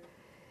says here,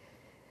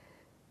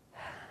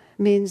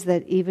 means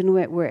that even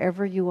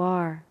wherever you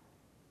are,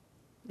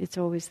 it's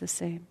always the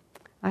same.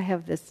 I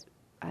have this,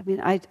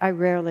 I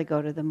rarely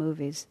go to the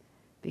movies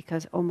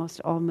because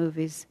almost all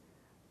movies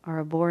are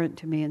abhorrent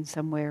to me in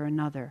some way or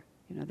another.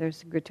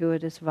 There's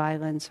gratuitous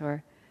violence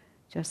or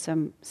just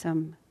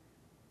some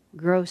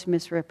gross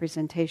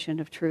misrepresentation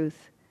of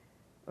truth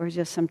or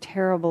just some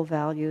terrible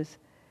values.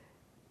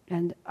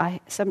 And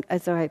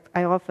as I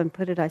often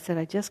put it, I said,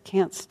 I just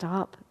can't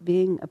stop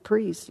being a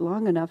priest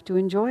long enough to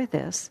enjoy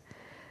this.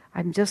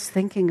 I'm just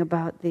thinking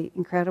about the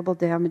incredible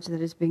damage that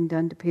is being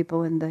done to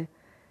people in the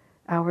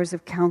hours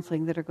of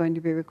counseling that are going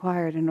to be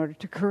required in order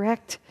to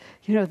correct,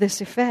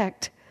 this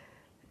effect,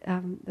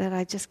 that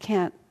I just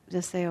can't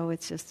just say, oh,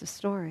 it's just a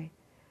story.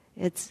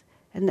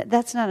 And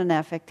that's not an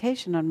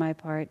affectation on my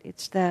part.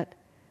 It's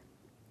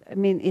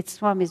It's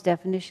Swami's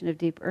definition of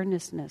deep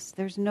earnestness.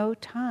 There's no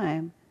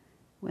time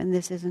when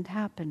this isn't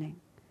happening.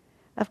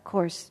 Of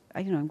course,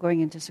 I'm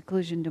going into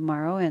seclusion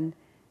tomorrow, and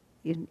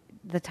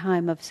the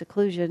time of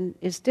seclusion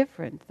is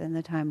different than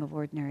the time of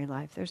ordinary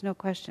life. There's no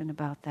question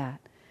about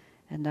that.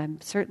 And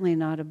I'm certainly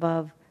not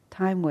above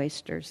time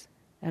wasters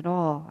at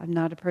all. I'm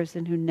not a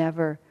person who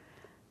never,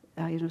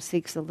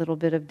 seeks a little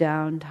bit of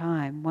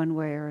downtime one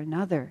way or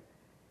another.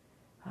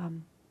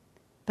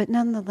 But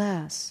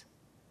nonetheless,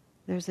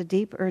 there's a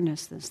deep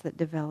earnestness that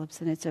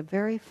develops, and it's a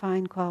very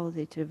fine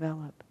quality to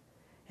develop.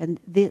 And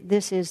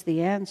this is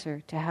the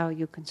answer to how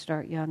you can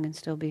start young and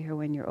still be here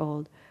when you're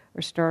old,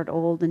 or start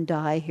old and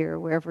die here,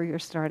 wherever you're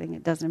starting.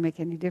 It doesn't make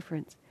any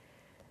difference.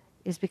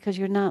 Is because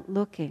you're not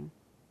looking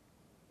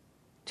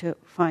to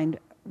find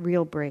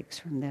real breaks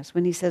from this.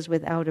 When he says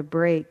without a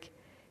break,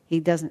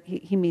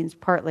 he means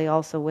partly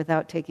also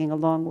without taking a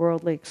long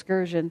worldly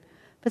excursion.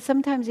 But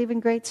sometimes even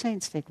great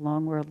saints take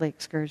long worldly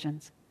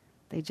excursions.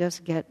 They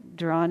just get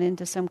drawn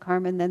into some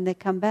karma and then they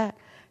come back.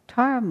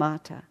 Tara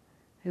Mata,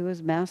 who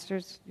was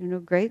Master's,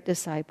 great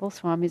disciple,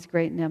 Swami's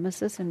great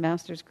nemesis and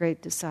Master's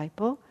great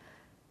disciple,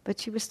 but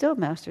she was still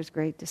Master's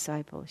great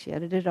disciple. She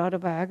edited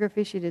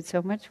autobiography. She did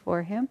so much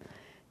for him.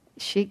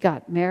 She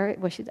got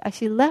married. Well,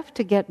 she left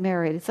to get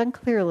married. It's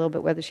unclear a little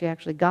bit whether she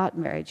actually got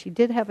married. She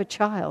did have a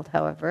child,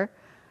 however.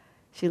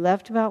 She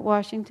left Mount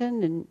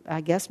Washington, and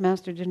I guess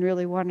Master didn't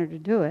really want her to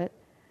do it.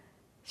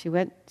 She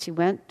went,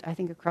 I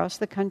think, across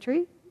the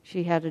country.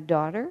 She had a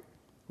daughter.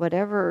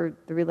 Whatever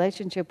the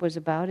relationship was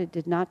about, it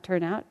did not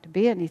turn out to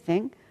be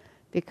anything,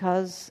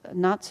 because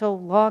not so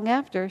long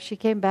after, she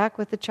came back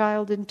with the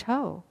child in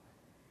tow.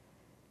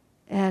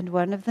 And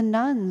one of the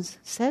nuns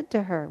said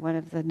to her, one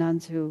of the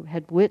nuns who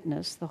had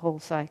witnessed the whole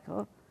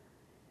cycle,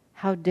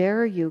 "How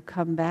dare you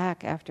come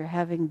back after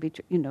having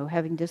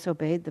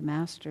disobeyed the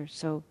Master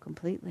so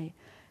completely?"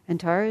 And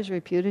Tara is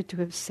reputed to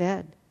have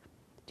said,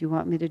 "Do you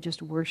want me to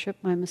just worship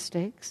my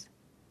mistakes?"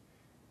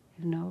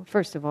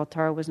 First of all,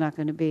 Tara was not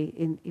going to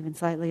be even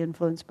slightly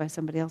influenced by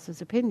somebody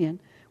else's opinion,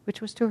 which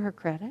was to her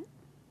credit.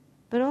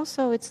 But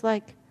also, it's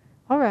like,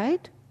 all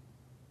right,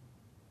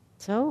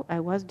 so I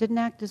didn't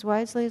act as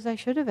wisely as I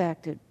should have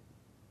acted.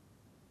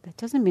 That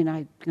doesn't mean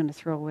I'm going to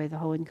throw away the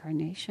whole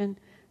incarnation.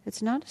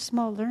 It's not a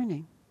small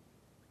learning.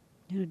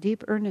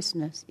 Deep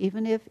earnestness,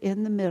 even if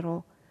in the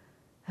middle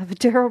of a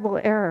terrible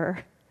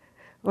error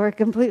or a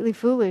completely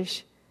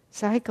foolish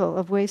cycle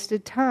of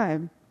wasted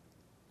time,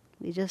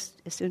 we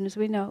just, as soon as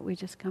we know it, we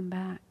just come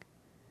back.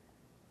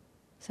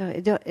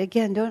 So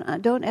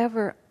don't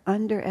ever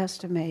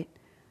underestimate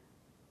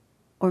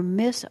or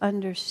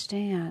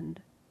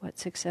misunderstand what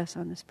success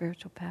on the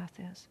spiritual path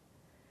is.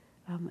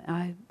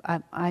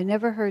 I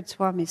never heard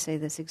Swami say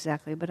this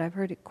exactly, but I've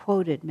heard it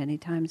quoted many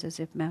times as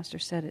if Master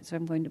said it, so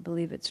I'm going to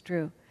believe it's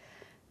true.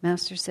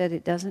 Master said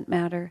it doesn't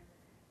matter,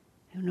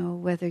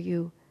 whether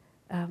you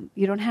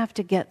don't have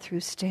to get through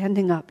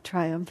standing up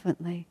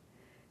triumphantly.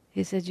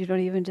 He said you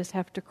don't even just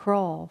have to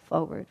crawl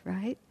forward,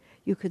 right?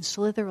 You can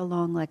slither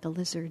along like a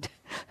lizard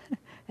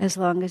as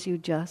long as you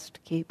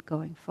just keep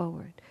going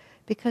forward.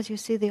 Because you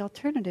see the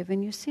alternative,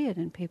 and you see it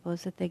in people,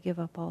 is that they give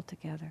up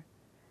altogether.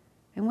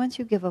 And once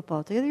you give up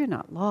altogether, you're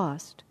not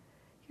lost.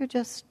 You're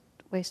just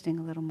wasting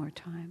a little more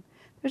time.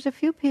 There's a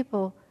few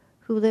people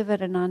who live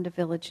at Ananda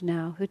Village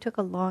now who took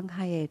a long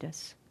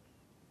hiatus.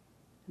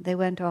 They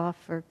went off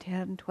for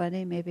 10,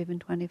 20, maybe even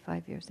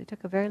 25 years. They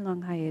took a very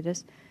long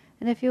hiatus.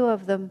 And a few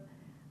of them,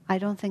 I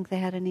don't think they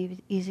had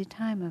an easy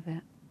time of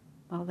it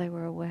while they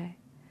were away.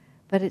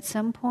 But at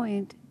some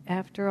point,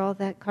 after all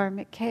that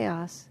karmic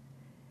chaos,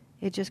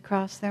 it just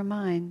crossed their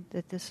mind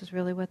that this is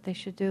really what they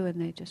should do,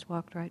 and they just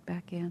walked right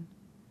back in.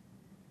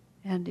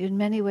 And in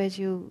many ways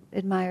you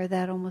admire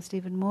that almost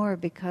even more,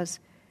 because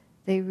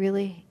they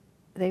really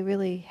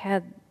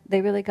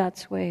got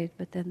swayed,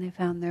 but then they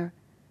found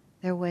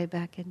their way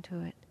back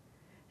into it.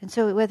 And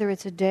so whether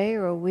it's a day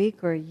or a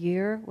week or a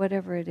year,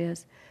 whatever it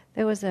is,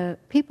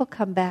 people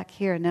come back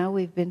here. Now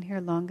we've been here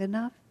long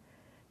enough.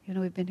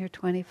 We've been here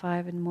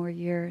 25 and more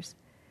years.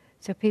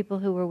 So people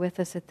who were with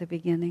us at the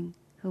beginning,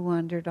 who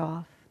wandered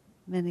off,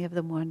 many of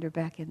them wander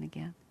back in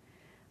again.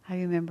 I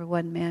remember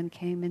one man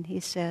came and he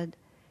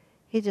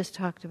just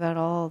talked about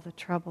all the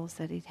troubles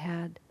that he'd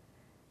had,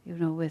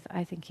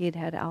 I think he'd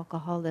had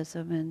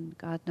alcoholism and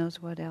God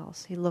knows what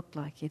else. He looked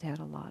like he'd had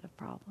a lot of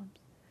problems.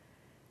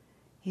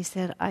 He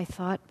said, I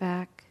thought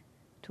back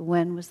to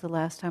when was the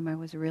last time I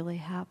was really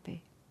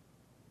happy.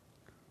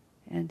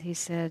 And he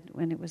said,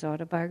 when it was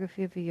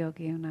Autobiography of a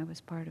Yogi and I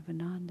was part of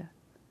Ananda.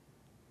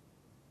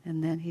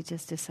 And then he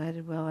just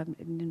decided, well,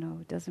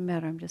 it doesn't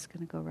matter, I'm just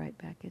going to go right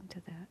back into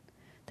that.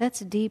 That's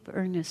deep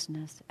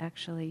earnestness,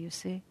 actually, you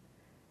see.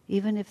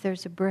 Even if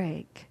there's a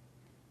break,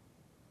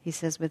 he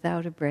says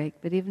without a break,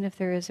 but even if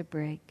there is a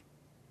break,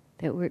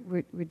 that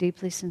we're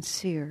deeply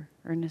sincere.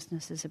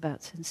 Earnestness is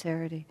about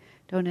sincerity.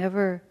 Don't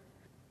ever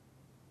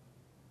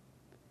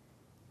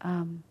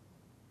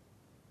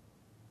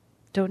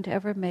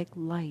make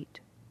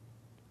light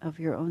of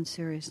your own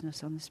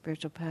seriousness on the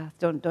spiritual path.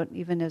 Don't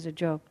even as a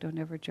joke, don't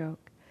ever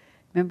joke.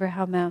 Remember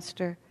how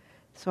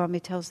Swami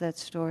tells that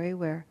story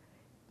where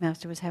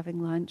Master was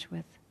having lunch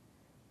with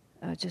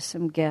just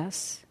some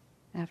guests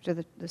after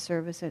the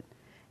service,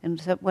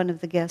 and one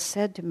of the guests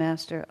said to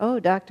Master, "Oh,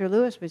 Dr.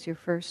 Lewis was your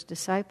first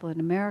disciple in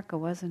America,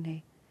 wasn't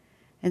he?"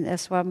 And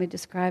as Swami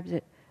described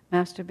it,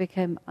 Master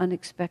became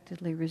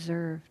unexpectedly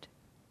reserved.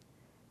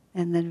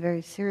 And then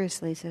very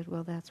seriously said,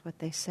 "Well, that's what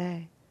they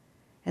say."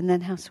 And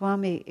then how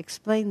Swami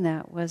explained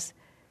that was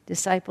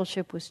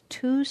discipleship was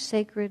too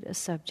sacred a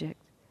subject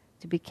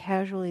to be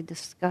casually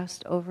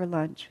discussed over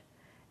lunch,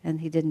 and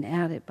he didn't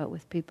add it, but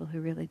with people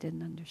who really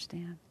didn't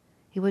understand.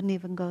 He wouldn't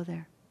even go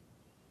there.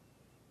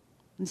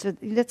 And so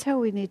that's how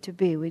we need to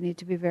be. We need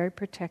to be very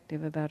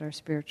protective about our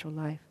spiritual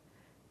life,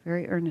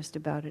 very earnest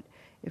about it.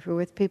 If we're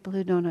with people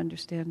who don't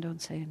understand,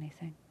 don't say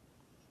anything.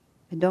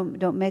 And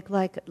don't make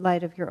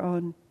light of your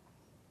own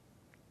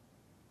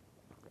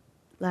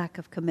lack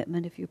of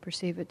commitment if you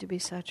perceive it to be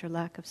such, or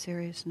lack of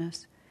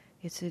seriousness.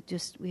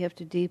 We have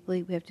to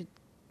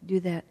do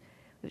that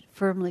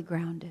firmly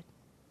grounded.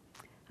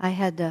 I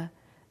had a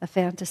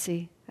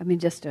fantasy,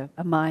 just a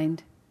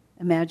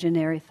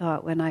imaginary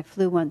thought when I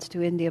flew once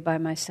to India by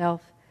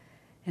myself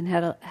and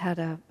had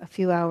a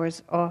few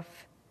hours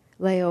off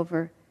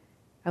layover.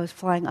 I was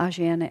flying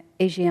Asiana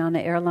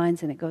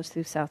Airlines, and it goes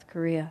through South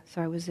Korea.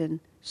 So I was in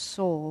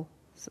Seoul,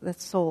 so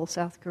that's Seoul,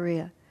 South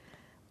Korea,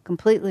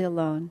 completely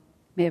alone.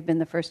 May have been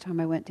the first time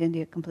I went to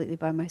India completely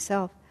by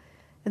myself.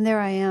 And there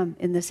I am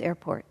in this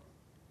airport,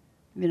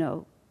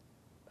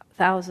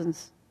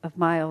 thousands of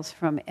miles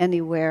from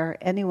anywhere,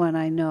 anyone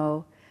I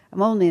know.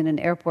 I'm only in an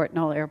airport, and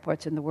all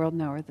airports in the world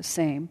now are the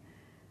same.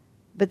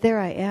 But there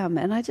I am,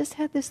 and I just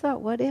had this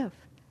thought, what if?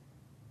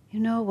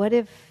 What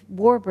if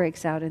war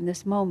breaks out in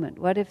this moment?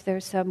 What if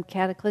there's some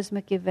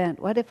cataclysmic event?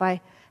 What if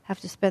I have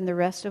to spend the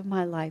rest of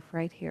my life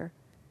right here?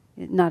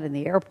 Not in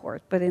the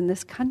airport, but in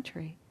this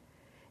country.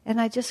 And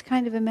I just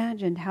kind of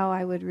imagined how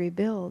I would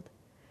rebuild.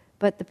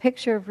 But the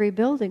picture of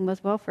rebuilding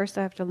was, well, first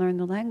I have to learn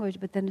the language,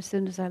 but then as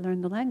soon as I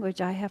learn the language,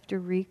 I have to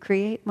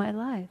recreate my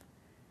life.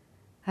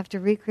 I have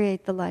to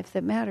recreate the life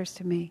that matters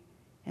to me.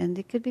 And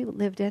it could be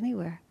lived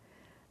anywhere.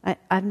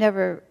 I've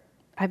never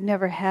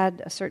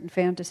had a certain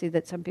fantasy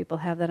that some people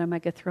have that I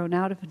might get thrown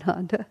out of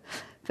Ananda.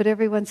 But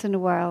every once in a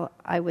while,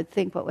 I would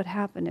think what would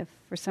happen if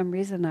for some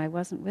reason I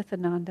wasn't with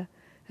Ananda.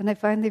 And I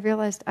finally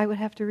realized I would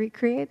have to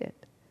recreate it.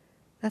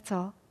 That's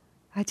all.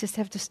 I just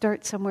have to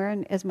start somewhere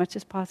and as much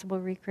as possible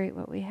recreate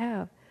what we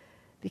have,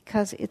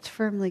 because it's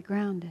firmly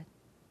grounded.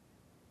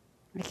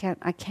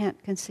 I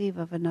can't conceive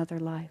of another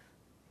life.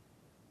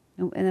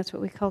 And that's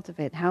what we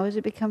cultivate. How does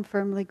it become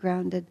firmly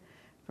grounded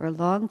for a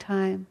long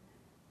time,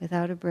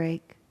 without a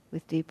break,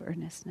 with deep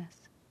earnestness?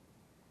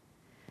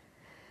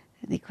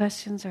 Any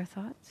questions or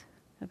thoughts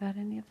about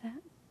any of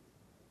that?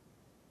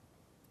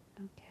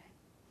 Okay.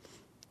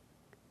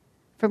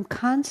 From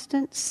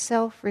constant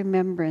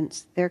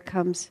self-remembrance, there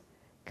comes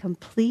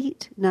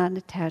complete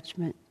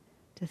non-attachment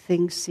to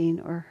things seen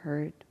or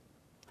heard.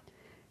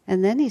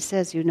 And then he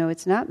says,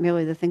 it's not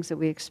merely the things that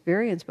we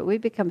experience, but we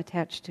become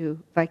attached to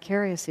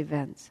vicarious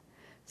events.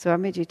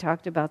 Swamiji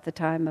talked about the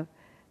time of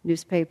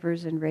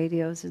newspapers and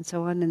radios and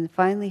so on, and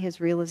finally his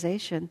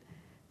realization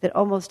that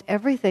almost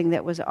everything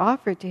that was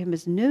offered to him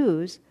as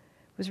news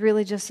was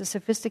really just a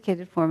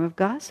sophisticated form of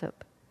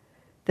gossip.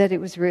 That it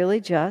was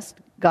really just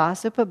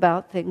gossip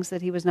about things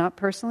that he was not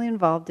personally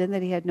involved in,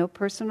 that he had no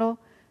personal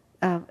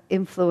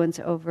influence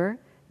over,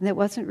 and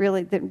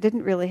that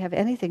didn't really have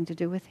anything to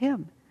do with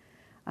him.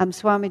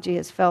 Swamiji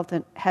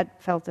had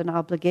felt an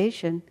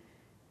obligation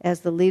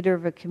as the leader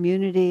of a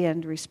community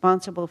and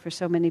responsible for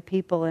so many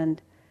people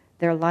and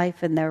their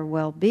life and their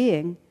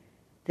well-being,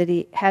 that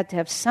he had to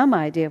have some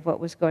idea of what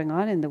was going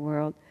on in the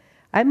world.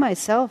 I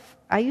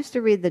used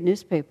to read the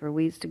newspaper.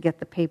 We used to get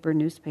the paper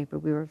newspaper.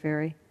 We were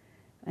very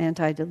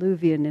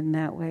antediluvian in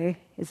that way.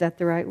 Is that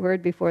the right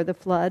word? Before the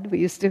flood,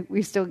 we still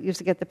used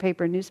to get the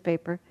paper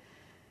newspaper.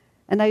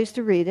 And I used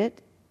to read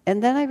it,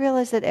 and then I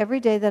realized that every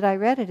day that I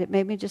read it, it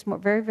made me just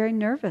very, very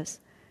nervous,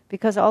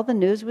 because all the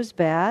news was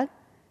bad,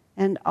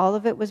 and all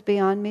of it was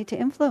beyond me to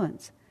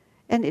influence.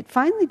 And it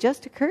finally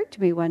just occurred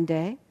to me one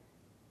day,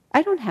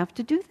 I don't have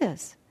to do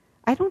this.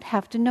 I don't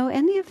have to know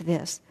any of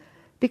this,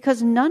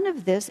 because none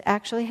of this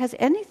actually has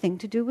anything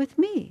to do with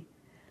me.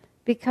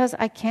 Because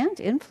I can't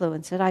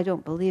influence it. I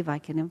don't believe I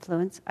can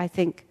influence. I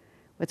think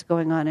what's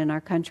going on in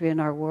our country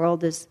and our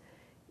world is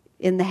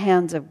in the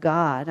hands of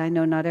God. I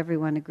know not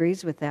everyone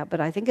agrees with that, but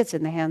I think it's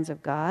in the hands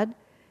of God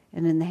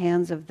and in the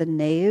hands of the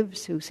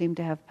knaves who seem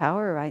to have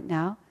power right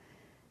now.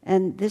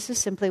 And this is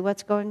simply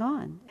what's going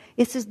on.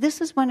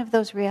 This is one of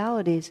those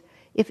realities.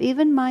 If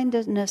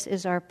even-mindedness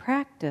is our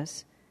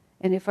practice,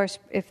 and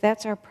if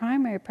that's our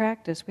primary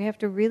practice, we have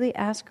to really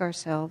ask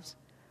ourselves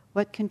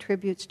what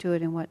contributes to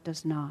it and what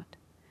does not.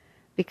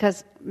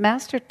 Because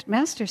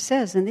Master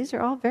says, and these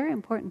are all very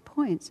important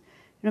points,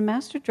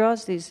 Master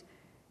draws these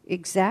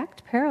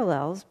exact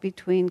parallels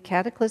between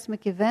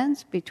cataclysmic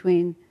events,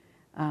 between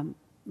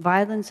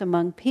violence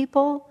among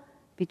people,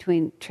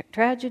 between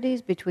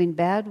tragedies, between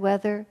bad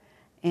weather,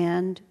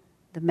 and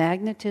the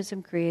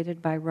magnetism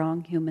created by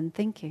wrong human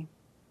thinking.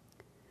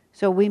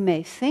 So we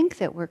may think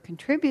that we're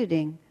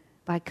contributing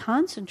by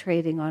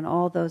concentrating on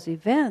all those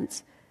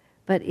events,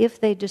 But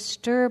if they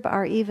disturb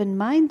our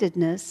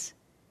even-mindedness,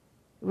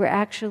 we're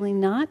actually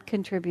not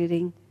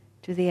contributing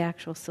to the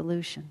actual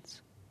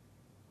solutions.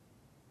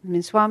 I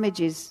mean,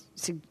 Swamiji's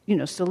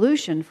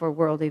solution for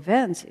world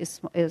events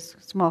is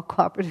small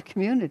cooperative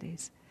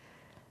communities,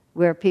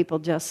 where people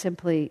just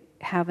simply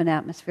have an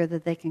atmosphere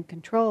that they can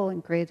control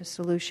and create a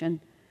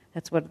solution.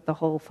 That's what the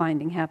whole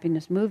Finding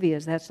Happiness movie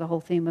is. That's the whole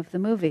theme of the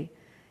movie.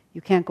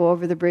 You can't go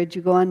over the bridge,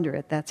 you go under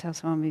it. That's how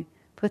Swami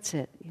puts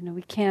it.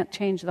 We can't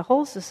change the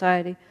whole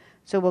society,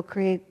 so we'll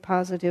create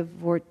positive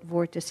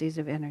vortices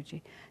of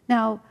energy.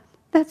 Now,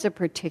 that's a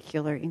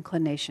particular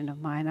inclination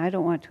of mine. I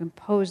don't want to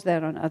impose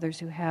that on others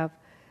who have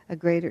a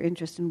greater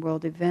interest in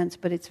world events,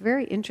 but it's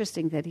very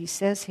interesting that he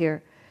says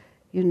here,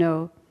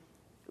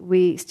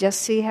 we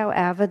just see how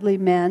avidly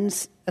men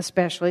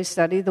especially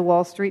study the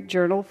Wall Street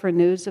Journal for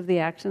news of the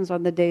actions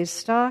on the day's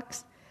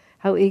stocks,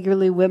 how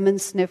eagerly women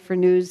sniff for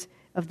news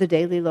of the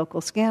daily local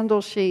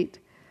scandal sheet.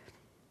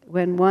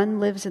 When one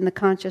lives in the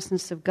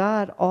consciousness of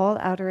God, all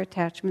outer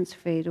attachments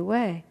fade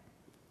away.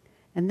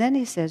 And then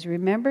he says,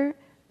 remember,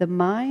 the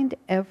mind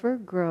ever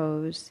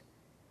grows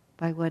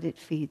by what it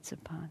feeds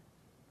upon.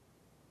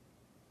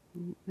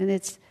 And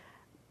it's,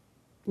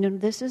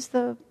 this is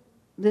the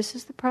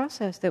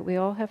process that we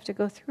all have to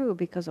go through,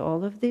 because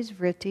all of these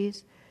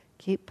vrittis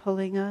keep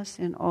pulling us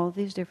in all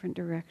these different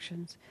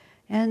directions.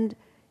 And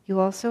you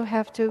also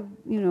have to,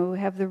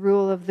 have the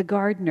rule of the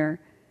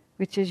gardener,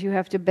 which is you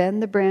have to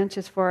bend the branch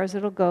as far as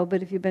it'll go,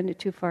 but if you bend it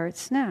too far, it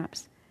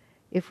snaps.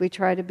 If we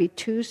try to be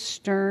too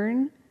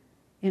stern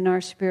in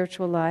our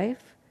spiritual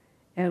life,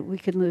 we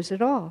can lose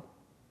it all.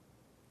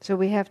 So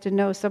we have to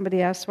know,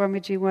 somebody asked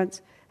Swamiji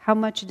once, how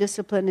much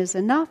discipline is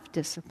enough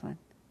discipline?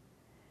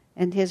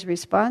 And his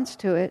response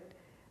to it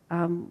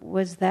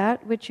was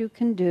that which you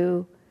can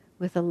do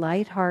with a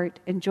light heart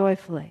and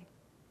joyfully.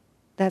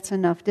 That's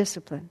enough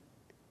discipline.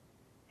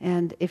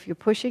 And if you're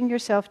pushing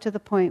yourself to the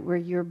point where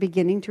you're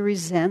beginning to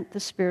resent the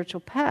spiritual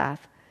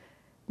path,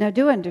 now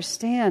do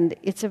understand,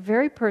 it's a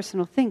very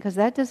personal thing, because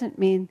that doesn't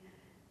mean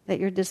that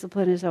your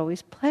discipline is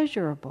always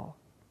pleasurable.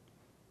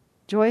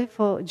 Joy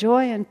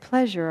and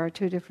pleasure are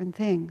two different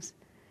things.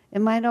 It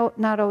might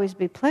not always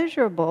be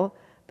pleasurable,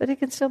 but it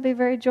can still be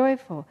very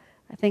joyful.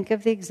 I think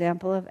of the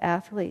example of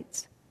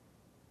athletes.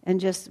 And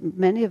just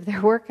many of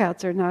their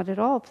workouts are not at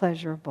all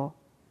pleasurable.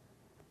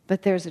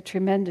 But there's a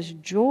tremendous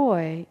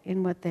joy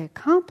in what they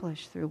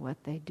accomplish through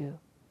what they do.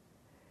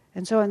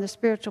 And so on the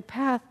spiritual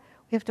path,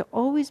 we have to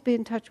always be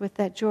in touch with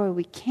that joy.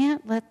 We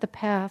can't let the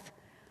path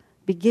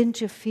begin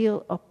to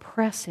feel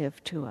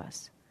oppressive to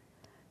us.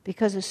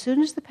 Because as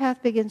soon as the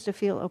path begins to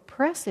feel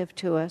oppressive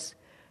to us,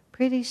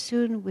 pretty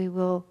soon we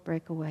will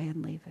break away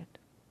and leave it.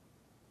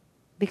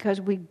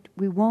 Because we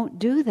won't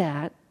do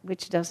that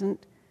which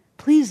doesn't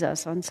please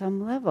us on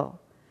some level.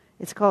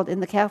 It's called,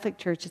 in the Catholic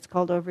Church, it's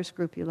called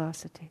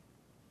over-scrupulosity.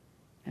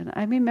 And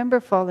I remember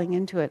falling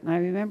into it, and I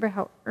remember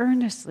how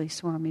earnestly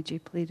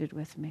Swamiji pleaded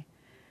with me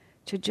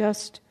to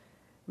just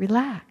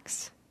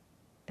relax.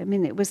 I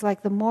mean, it was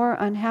like the more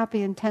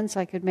unhappy and tense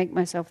I could make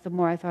myself, the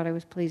more I thought I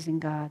was pleasing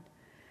God.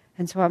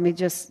 And Swami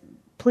just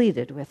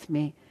pleaded with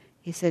me.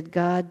 He said,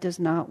 God does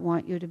not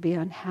want you to be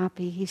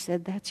unhappy. He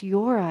said, that's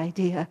your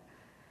idea.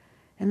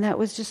 And that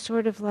was just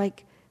sort of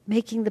like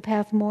making the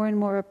path more and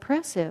more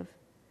oppressive.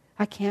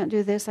 I can't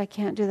do this, I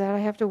can't do that, I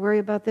have to worry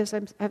about this,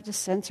 I have to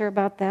censor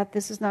about that,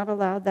 this is not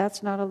allowed,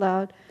 that's not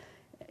allowed.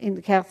 In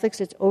the Catholics,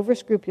 it's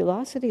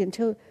over-scrupulosity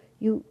until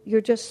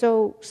you're just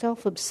so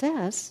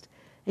self-obsessed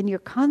and your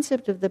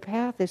concept of the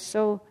path is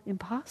so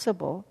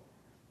impossible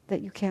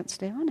that you can't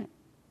stay on it.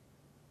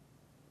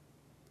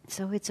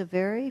 So it's a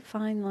very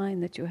fine line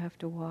that you have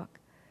to walk.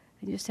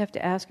 You just have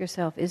to ask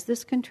yourself, is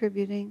this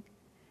contributing?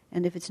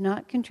 And if it's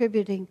not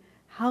contributing,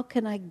 how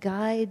can I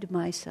guide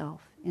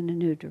myself in a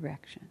new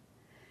direction?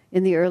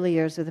 In the early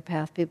years of the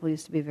path, people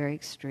used to be very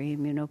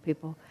extreme.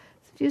 People,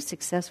 a few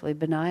successfully,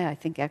 Benaya, I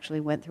think, actually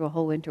went through a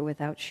whole winter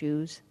without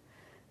shoes.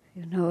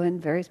 And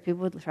various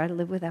people would try to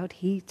live without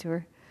heat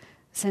or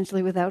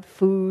essentially without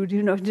food.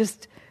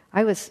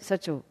 I was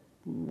such a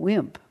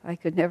wimp. I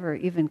could never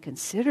even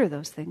consider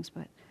those things.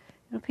 But,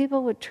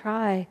 people would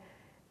try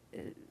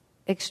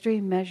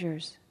extreme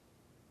measures.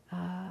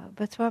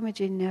 But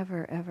Swamiji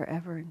never, ever,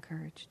 ever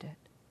encouraged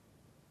it.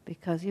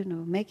 Because,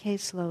 make hay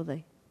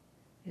slowly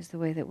is the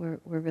way that we're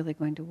really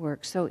going to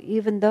work. So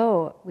even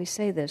though we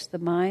say this, the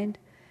mind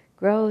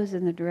grows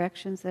in the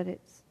directions that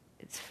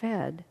it's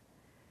fed,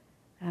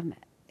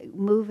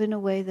 move in a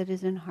way that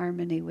is in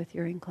harmony with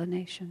your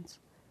inclinations,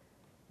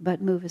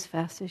 but move as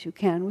fast as you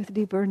can with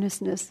deep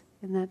earnestness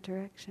in that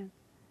direction.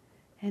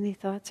 Any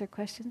thoughts or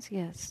questions?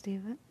 Yes,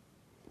 Stephen?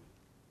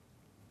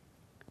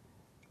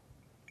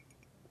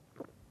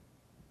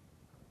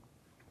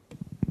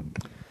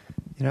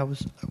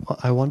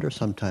 I wonder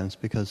sometimes,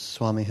 because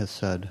Swami has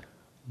said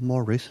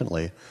more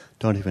recently,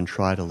 don't even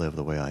try to live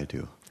the way I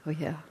do. Oh,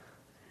 yeah.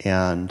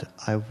 And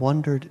I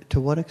wondered, to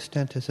what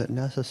extent is it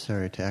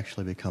necessary to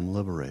actually become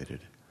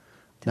liberated?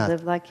 To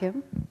live like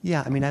him?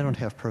 Yeah, I don't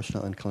have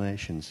personal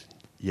inclinations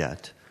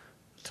yet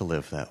to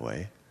live that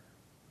way.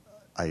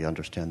 I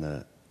understand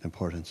the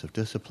importance of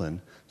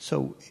discipline.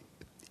 So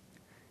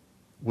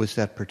was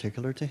that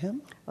particular to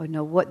him? Oh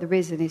no, the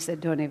reason he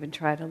said don't even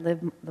try to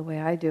live the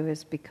way I do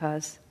is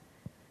because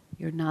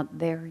you're not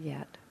there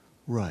yet.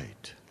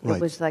 Right. It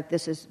was like,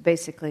 this is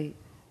basically,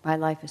 my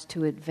life is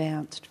too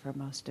advanced for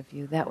most of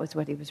you. That was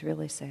what he was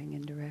really saying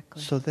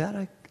indirectly. So that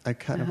I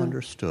kind of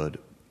understood.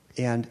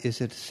 And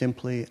is it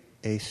simply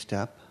a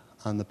step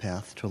on the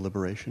path to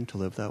liberation to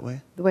live that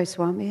way? The way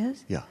Swami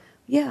is? Yeah.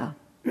 Yeah.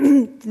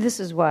 This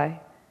is why,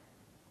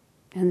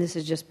 and this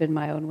has just been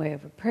my own way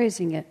of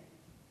appraising it,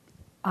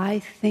 I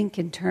think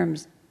in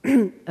terms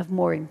of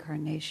more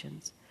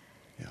incarnations.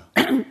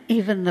 Yeah.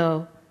 Even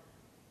though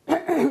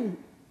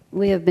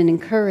we have been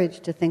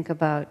encouraged to think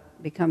about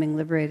becoming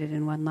liberated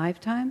in one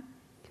lifetime,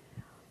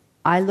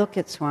 I look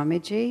at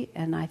Swamiji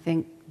and I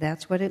think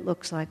that's what it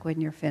looks like when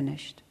you're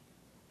finished.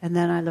 And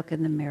then I look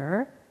in the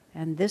mirror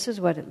and this is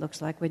what it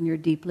looks like when you're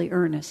deeply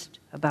earnest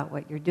about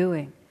what you're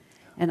doing.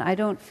 And I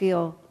don't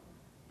feel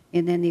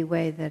in any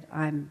way that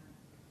I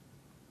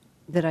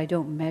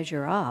don't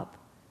measure up.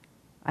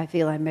 I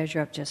feel I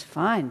measure up just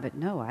fine, but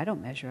no, I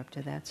don't measure up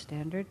to that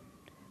standard.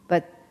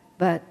 But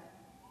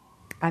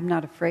I'm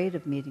not afraid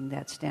of meeting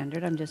that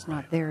standard. I'm just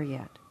not there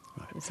yet.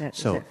 Right. Is that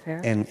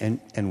fair?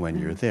 And when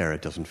you're there,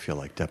 it doesn't feel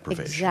like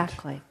deprivation.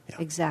 Exactly. Yeah.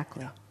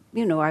 Exactly.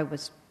 Yeah. I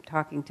was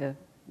talking to,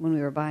 when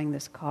we were buying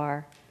this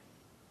car,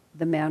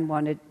 the man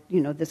wanted,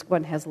 this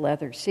one has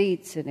leather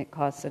seats and it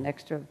costs an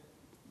extra,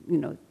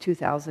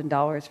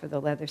 $2,000 for the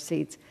leather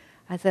seats.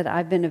 I said,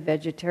 I've been a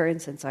vegetarian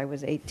since I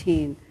was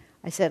 18.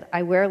 I said,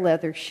 I wear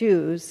leather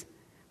shoes,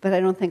 but I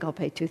don't think I'll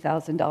pay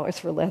 $2,000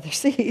 for leather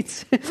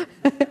seats.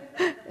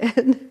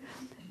 And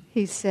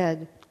he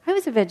said, I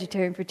was a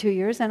vegetarian for 2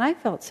 years and I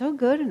felt so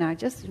good and I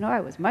just, I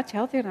was much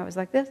healthier and I was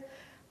like this.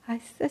 I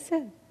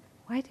said,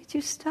 why did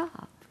you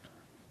stop?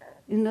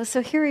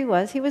 So here he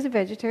was a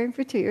vegetarian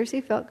for 2 years.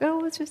 He felt,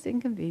 it's just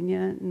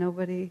inconvenient.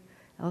 Nobody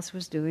else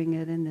was doing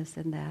it and this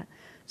and that.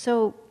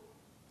 So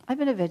I've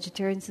been a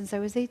vegetarian since I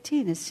was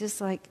 18. It's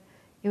just like,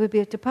 it would be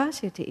a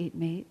tapasya to eat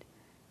meat.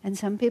 And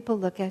some people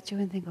look at you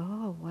and think,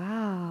 oh,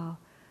 wow,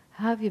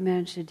 how have you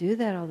managed to do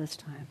that all this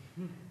time?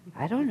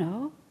 I don't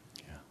know.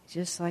 Yeah.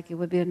 Just like it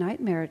would be a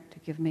nightmare to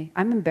give me.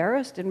 I'm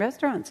embarrassed in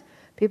restaurants.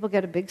 People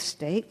get a big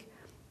steak,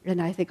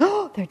 and I think,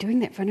 oh, they're doing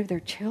that in front of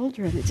their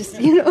children. It just,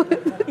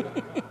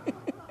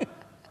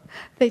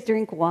 They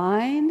drink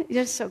wine,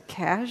 just so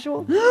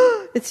casual.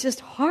 It's just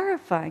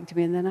horrifying to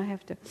me. And then I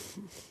have to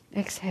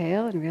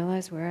exhale and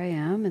realize where I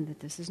am and that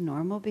this is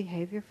normal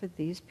behavior for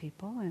these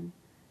people. And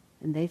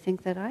they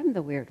think that I'm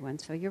the weird one.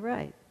 So you're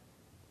right.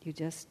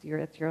 You're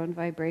at your own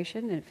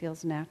vibration and it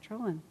feels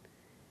natural and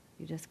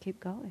you just keep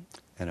going.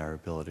 And our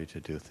ability to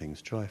do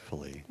things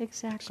joyfully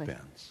exactly.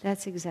 expands.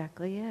 That's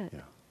exactly it.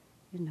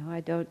 Yeah.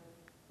 I don't,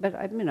 but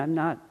I'm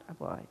not,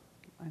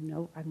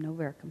 I'm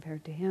nowhere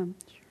compared to him.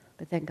 Sure.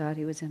 But thank God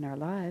he was in our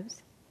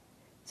lives.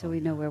 So we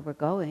know where we're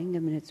going.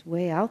 It's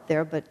way out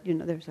there, but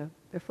there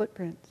are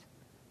footprints.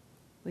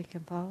 We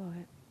can follow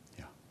it.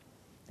 Yeah.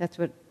 That's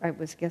what I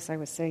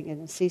was saying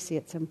in Assisi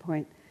at some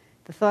point.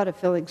 The thought of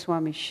filling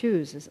Swami's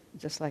shoes is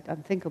just like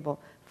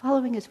unthinkable.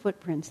 Following his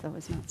footprints, though,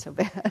 is not so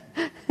bad.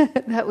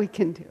 That we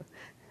can do.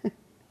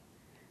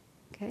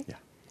 Okay? Yeah.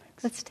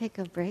 Thanks. Let's take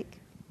a break.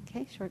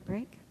 Okay, short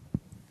break.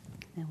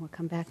 Then we'll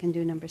come back and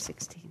do number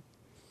 16.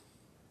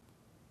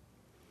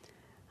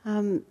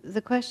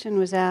 The question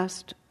was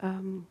asked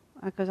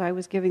because I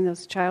was giving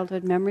those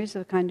childhood memories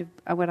of kind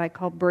of what I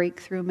call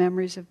breakthrough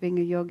memories of being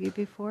a yogi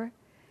before.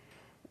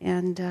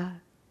 And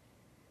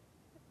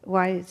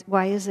why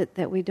is it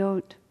that we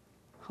don't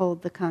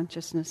hold the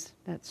consciousness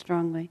that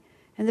strongly?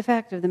 And the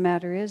fact of the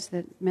matter is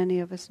that many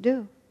of us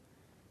do.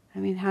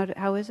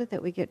 How is it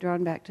that we get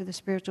drawn back to the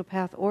spiritual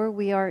path, or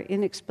we are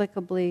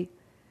inexplicably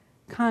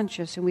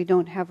conscious and we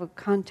don't have a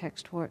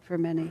context for it for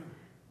many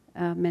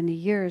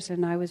years?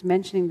 And I was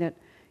mentioning that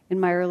in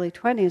my early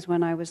 20s,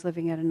 when I was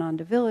living at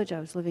Ananda Village, I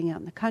was living out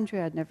in the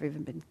country. I'd never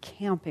even been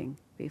camping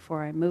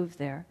before I moved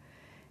there.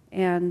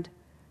 And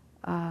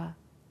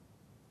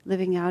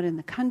living out in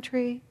the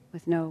country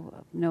with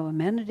no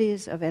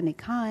amenities of any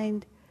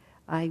kind,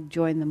 I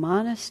joined the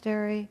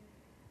monastery.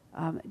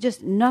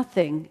 Just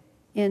nothing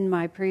in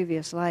my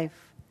previous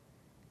life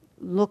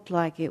looked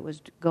like it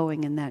was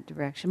going in that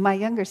direction. My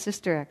younger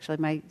sister, actually,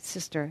 my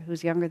sister,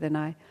 who's younger than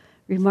I,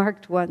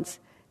 remarked once,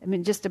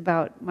 just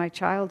about my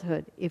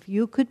childhood, if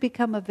you could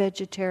become a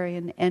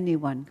vegetarian,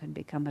 anyone can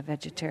become a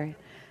vegetarian.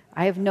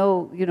 I have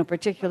no,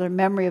 particular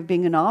memory of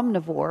being an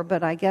omnivore,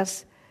 but I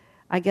guess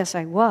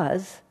I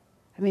was.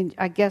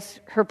 I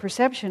guess her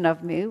perception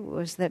of me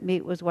was that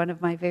meat was one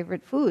of my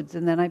favorite foods,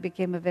 and then I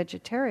became a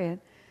vegetarian.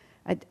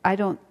 I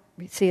don't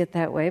see it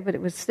that way, but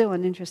it was still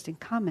an interesting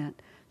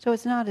comment. So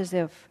it's not as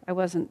if I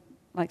wasn't,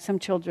 like some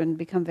children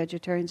become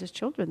vegetarians as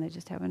children. They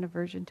just have an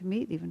aversion to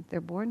meat, even if they're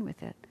born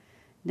with it.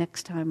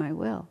 Next time I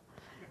will.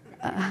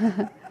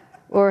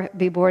 Or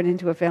be born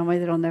into a family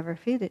that'll never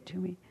feed it to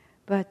me.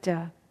 But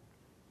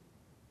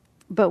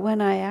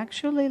when I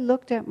actually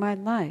looked at my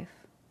life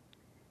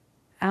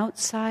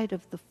outside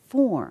of the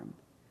form,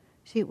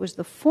 See, it was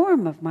the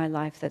form of my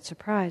life that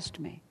surprised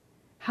me.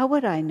 How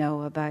would I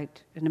know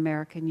about an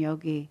American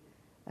yogi,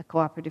 a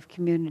cooperative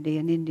community,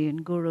 an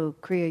Indian guru,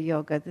 Kriya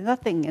Yoga?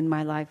 Nothing in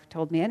my life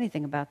told me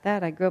anything about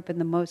that. I grew up in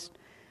the most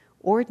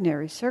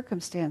ordinary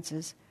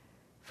circumstances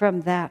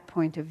from that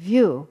point of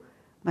view.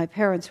 My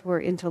parents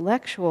were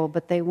intellectual,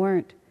 but they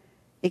weren't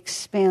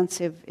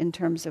expansive in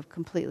terms of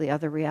completely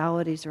other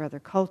realities or other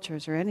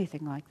cultures or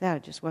anything like that.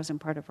 It just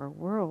wasn't part of our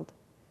world.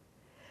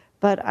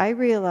 But I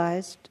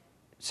realized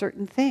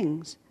certain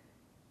things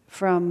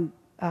from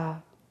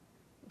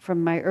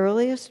my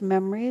earliest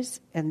memories,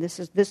 and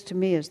this to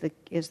me is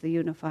the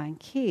unifying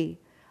key.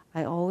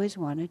 I always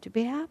wanted to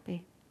be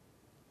happy,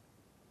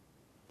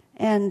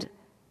 and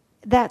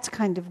that's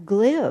kind of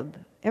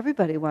glib.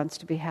 Everybody wants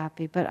to be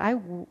happy, but I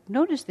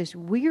noticed this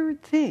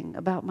weird thing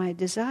about my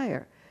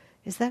desire,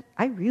 is that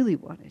I really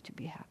wanted to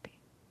be happy.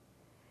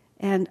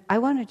 And I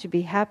wanted to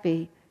be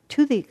happy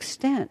to the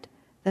extent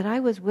that I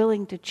was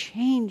willing to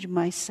change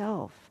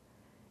myself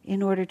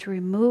in order to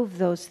remove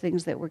those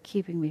things that were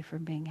keeping me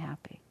from being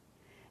happy.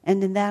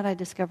 And in that I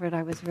discovered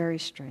I was very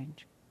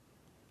strange.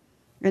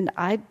 And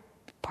I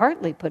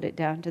partly put it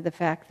down to the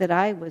fact that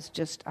I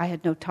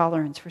had no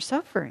tolerance for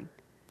suffering.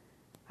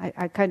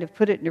 I kind of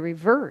put it in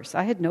reverse.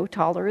 I had no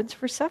tolerance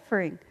for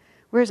suffering.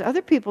 Whereas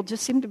other people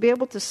just seemed to be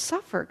able to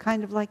suffer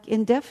kind of like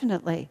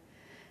indefinitely.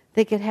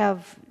 They could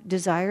have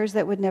desires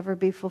that would never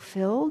be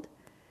fulfilled.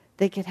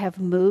 They could have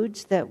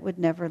moods that would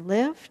never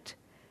lift.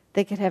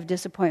 They could have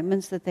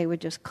disappointments that they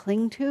would just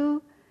cling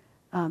to.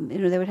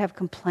 They would have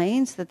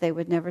complaints that they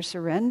would never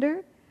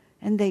surrender.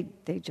 And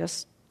they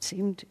just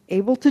seemed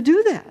able to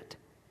do that.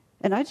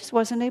 And I just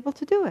wasn't able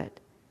to do it.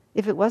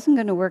 If it wasn't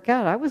going to work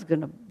out, I was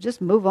going to just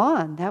move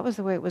on. That was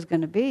the way it was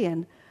going to be.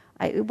 And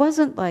it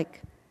wasn't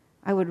like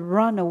I would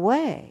run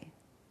away.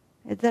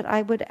 That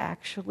I would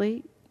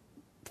actually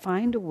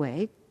find a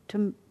way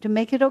to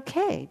make it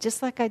okay,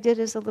 just like I did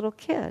as a little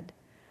kid.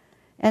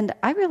 And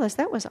I realized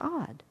that was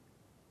odd.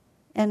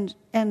 And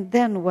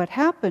then what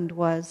happened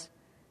was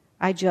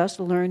I just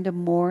learned a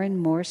more and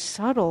more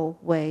subtle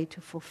way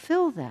to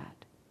fulfill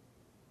that.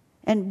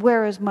 And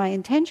whereas my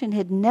intention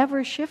had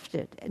never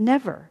shifted, it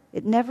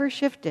never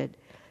shifted.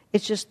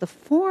 It's just the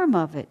form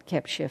of it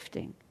kept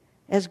shifting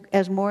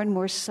as more and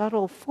more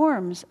subtle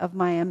forms of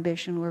my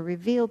ambition were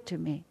revealed to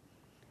me.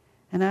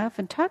 And I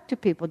often talk to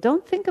people,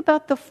 don't think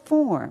about the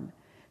form.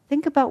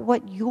 Think about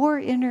what your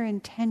inner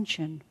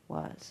intention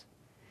was.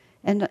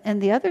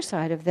 And the other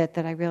side of that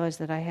I realized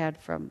that I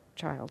had from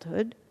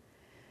childhood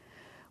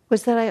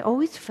was that I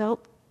always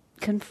felt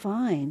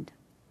confined.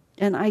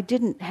 And I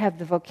didn't have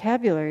the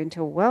vocabulary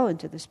until well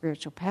into the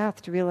spiritual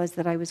path to realize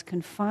that I was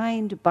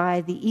confined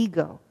by the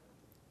ego.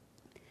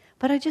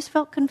 But I just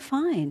felt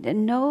confined,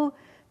 and no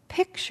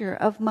picture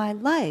of my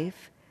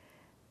life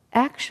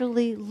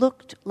actually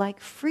looked like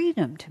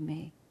freedom to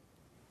me.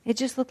 It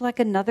just looked like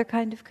another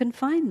kind of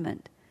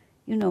confinement.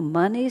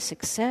 Money,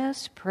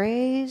 success,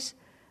 praise,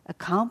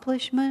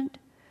 accomplishment.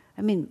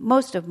 I mean,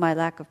 most of my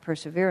lack of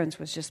perseverance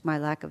was just my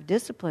lack of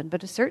discipline,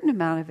 but a certain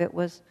amount of it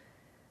was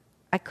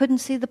I couldn't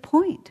see the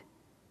point.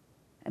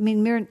 I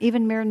mean,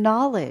 mere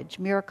knowledge,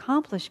 mere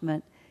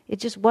accomplishment, it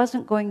just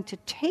wasn't going to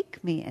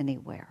take me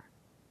anywhere.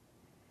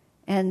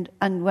 And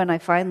when I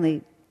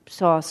finally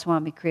saw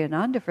Swami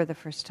Kriyananda for the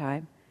first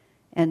time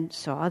and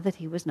saw that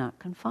he was not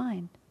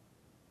confined,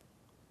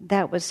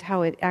 that was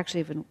how it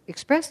actually even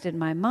expressed in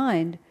my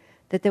mind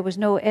that there was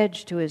no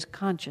edge to his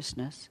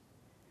consciousness.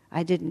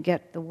 I didn't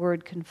get the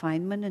word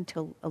confinement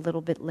until a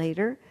little bit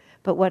later,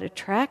 but what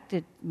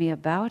attracted me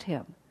about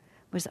him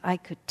was I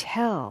could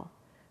tell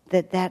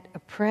that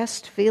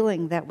oppressed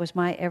feeling that was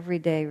my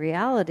everyday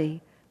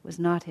reality was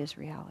not his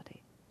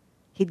reality.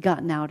 He'd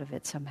gotten out of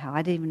it somehow.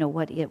 I didn't even know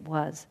what it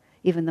was,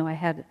 even though I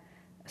had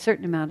a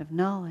certain amount of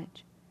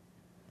knowledge.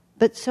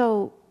 But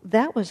so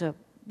that was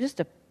just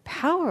a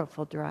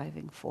powerful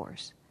driving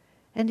force.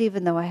 And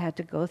even though I had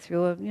to go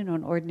through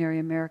an ordinary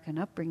American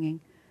upbringing,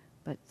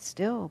 but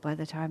still, by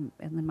the time,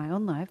 in my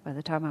own life, by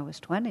the time I was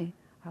 20,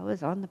 I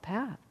was on the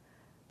path.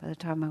 By the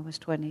time I was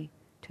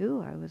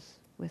 22, I was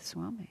with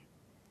Swami.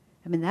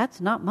 I mean,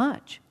 that's not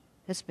much.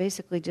 That's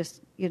basically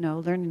just,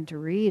 learning to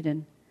read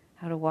and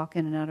how to walk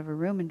in and out of a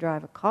room and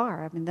drive a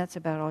car. I mean, that's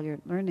about all you're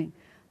learning.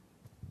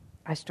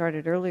 I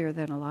started earlier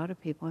than a lot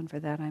of people, and for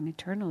that I'm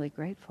eternally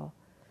grateful.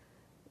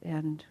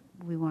 And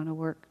we want to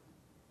work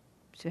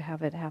to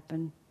have it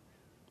happen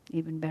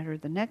even better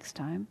the next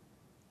time.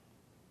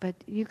 But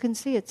you can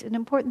see it's an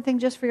important thing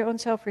just for your own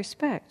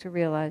self-respect to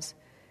realize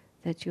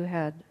that you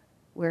had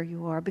where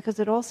you are, because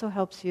it also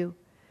helps you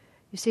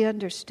see,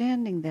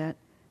 understanding that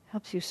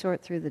helps you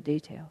sort through the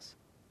details.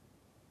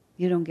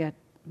 You don't get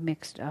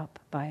mixed up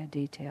by a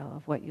detail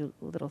of what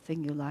little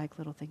thing you like,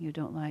 little thing you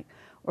don't like,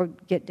 or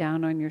get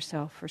down on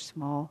yourself for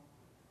small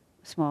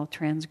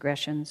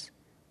transgressions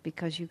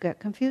because you got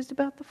confused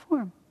about the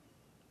form.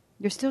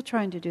 You're still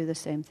trying to do the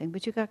same thing,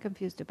 but you got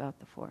confused about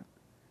the form.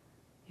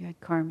 You had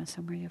karma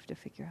somewhere you have to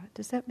figure out.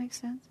 Does that make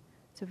sense?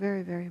 It's a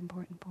very, very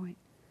important point.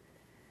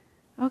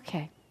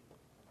 Okay.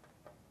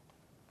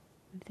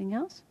 Anything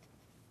else?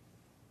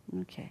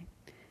 Okay.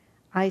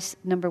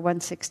 number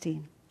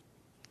 116.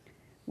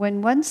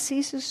 When one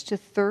ceases to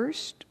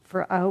thirst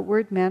for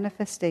outward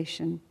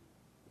manifestation,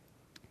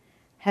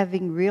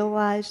 having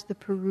realized the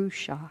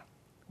Purusha,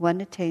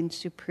 one attains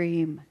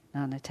supreme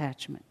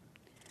non-attachment.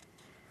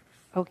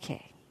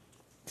 Okay,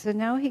 so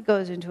now he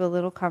goes into a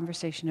little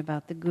conversation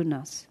about the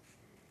gunas.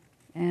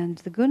 And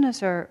the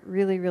gunas are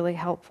really, really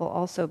helpful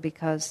also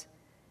because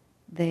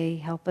they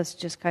help us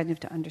just kind of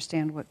to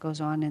understand what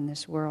goes on in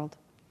this world.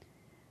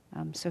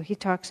 So he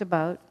talks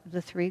about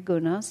the three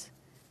gunas,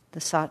 the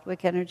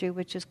sattvic energy,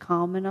 which is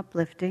calm and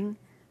uplifting,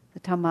 the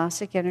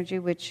tamasic energy,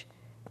 which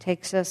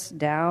takes us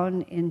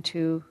down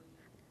into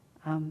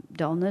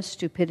dullness,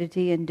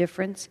 stupidity,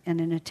 indifference,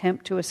 and an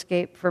attempt to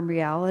escape from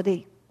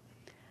reality.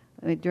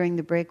 During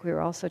the break, we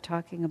were also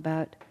talking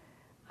about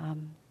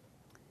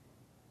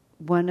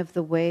one of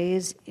the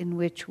ways in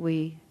which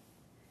we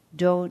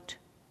don't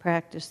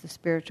practice the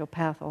spiritual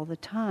path all the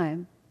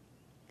time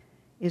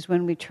is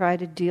when we try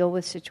to deal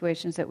with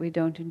situations that we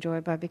don't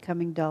enjoy by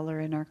becoming duller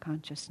in our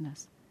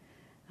consciousness.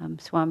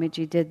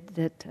 Swamiji did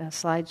that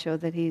slideshow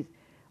that he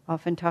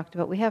often talked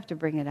about. We have to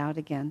bring it out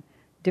again.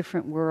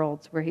 Different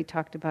worlds, where he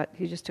talked about,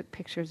 he just took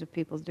pictures of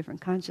people's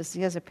different consciousness.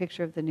 He has a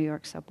picture of the New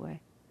York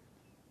subway.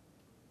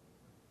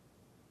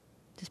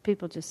 Just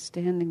people just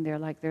standing there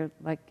like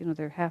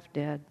they're half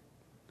dead.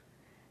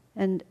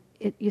 And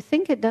you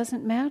think it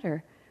doesn't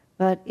matter,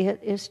 but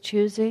it is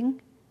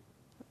choosing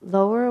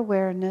lower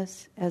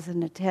awareness as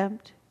an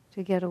attempt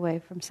to get away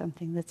from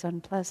something that's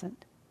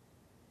unpleasant.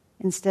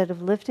 Instead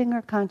of lifting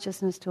our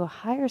consciousness to a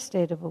higher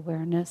state of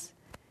awareness,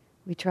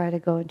 we try to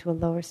go into a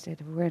lower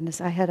state of awareness.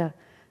 I had a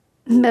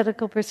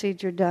medical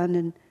procedure done,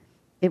 and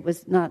it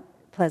was not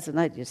pleasant.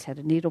 I just had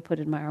a needle put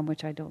in my arm,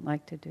 which I don't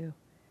like to do.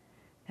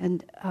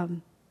 And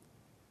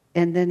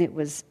then it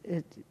was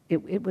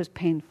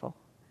painful.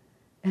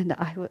 And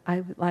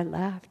I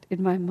laughed.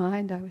 In my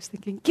mind, I was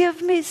thinking,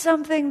 give me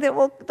something that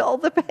will dull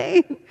the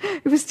pain.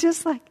 It was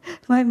just like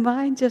my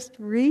mind just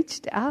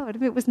reached out. I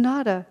mean, it was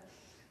not a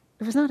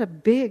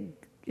big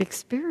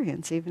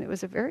experience even. It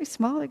was a very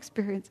small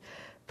experience.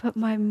 But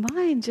my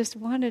mind just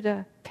wanted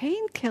a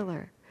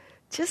painkiller,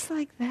 just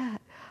like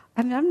that.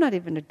 I mean, I'm not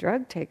even a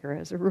drug taker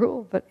as a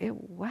rule, but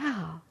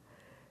wow.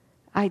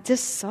 I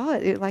just saw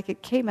it. Like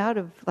it came out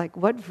of, like,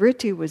 what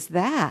vritti was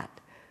that?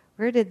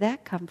 Where did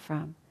that come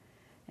from?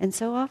 And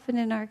so often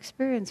in our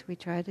experience, we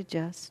try to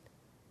just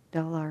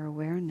dull our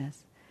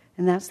awareness.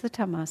 And that's the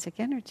tamasic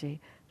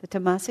energy. The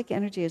tamasic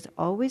energy is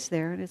always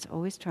there, and it's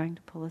always trying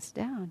to pull us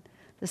down.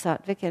 The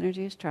sattvic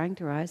energy is trying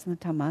to rise, and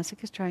the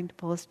tamasic is trying to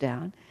pull us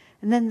down.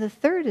 And then the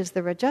third is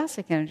the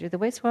rajasic energy. The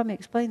way Swami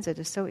explains it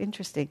is so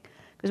interesting,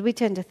 because we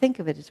tend to think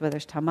of it as, well,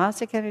 there's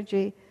tamasic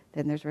energy,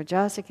 then there's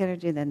rajasic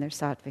energy, then there's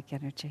sattvic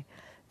energy.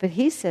 But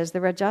he says the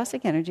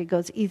rajasic energy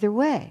goes either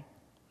way.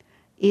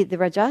 The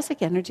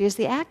rajasic energy is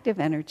the active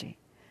energy.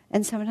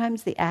 And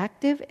sometimes the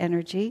active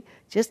energy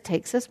just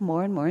takes us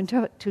more and more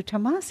into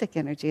tamasic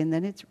energy, and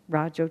then it's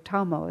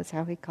rajotamo is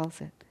how he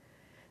calls it.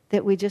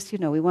 That we just,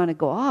 we want to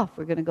go off.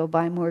 We're going to go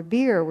buy more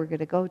beer. We're going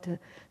to go to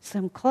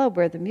some club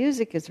where the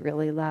music is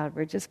really loud.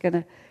 We're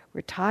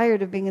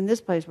tired of being in this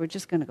place. We're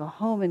just going to go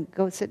home and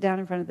go sit down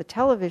in front of the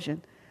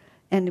television.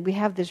 And we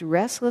have this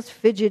restless,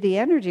 fidgety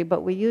energy,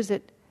 but we use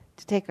it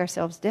to take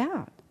ourselves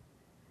down.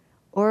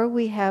 Or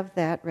we have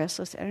that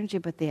restless energy,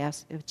 but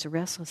it's a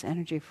restless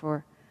energy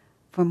for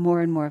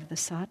more and more of the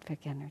sattvic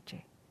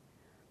energy.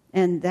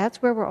 And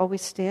that's where we're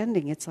always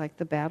standing. It's like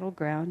the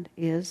battleground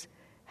is,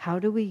 how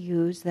do we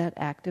use that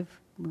active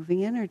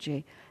moving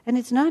energy? And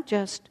it's not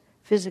just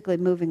physically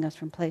moving us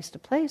from place to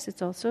place,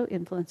 it's also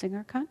influencing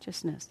our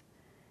consciousness.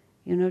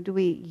 Do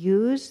we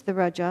use the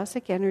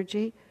rajasic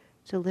energy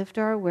to lift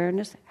our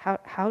awareness?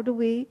 How do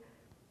we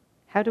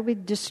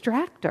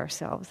distract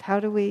ourselves? How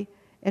do we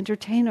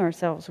entertain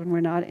ourselves when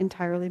we're not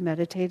entirely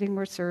meditating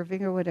or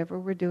serving or whatever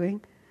we're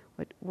doing?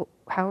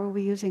 How are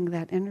we using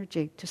that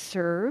energy to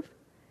serve?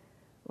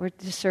 Or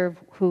to serve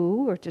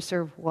who? Or to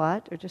serve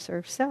what? Or to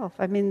serve self?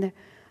 I mean,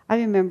 I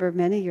remember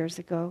many years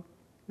ago,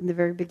 in the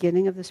very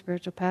beginning of the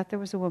spiritual path, there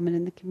was a woman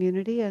in the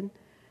community, and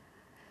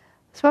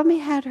Swami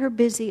had her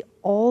busy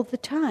all the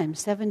time,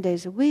 7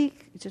 days a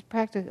week, just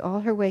practically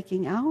all her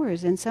waking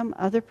hours. And some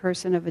other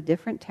person of a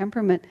different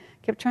temperament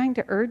kept trying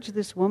to urge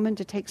this woman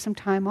to take some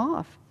time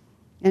off.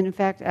 And in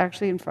fact,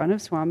 actually in front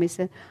of Swami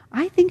said,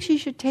 I think she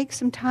should take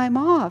some time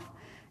off.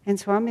 And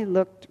Swami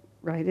looked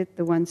right at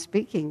the one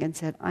speaking and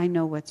said, I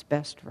know what's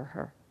best for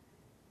her.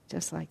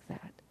 Just like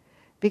that.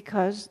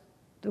 Because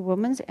the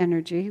woman's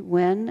energy,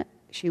 when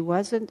she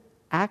wasn't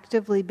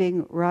actively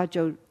being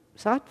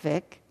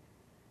rajo-sattvic,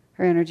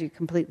 her energy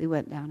completely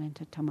went down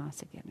into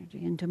tamasic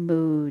energy, into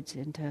moods,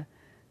 into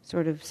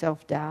sort of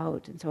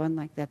self-doubt and so on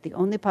like that. The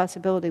only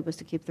possibility was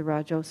to keep the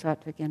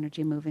rajo-sattvic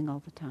energy moving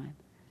all the time.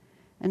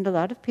 And a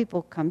lot of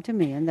people come to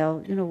me and they'll,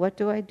 what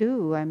do I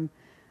do? I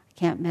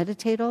can't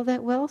meditate all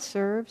that well.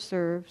 Serve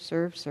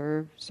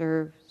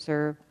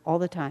all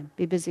the time.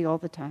 Be busy all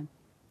the time.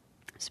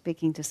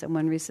 Speaking to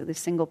someone recently,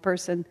 single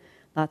person,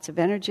 lots of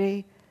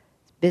energy,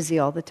 busy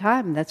all the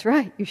time. That's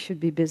right, you should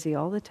be busy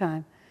all the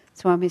time.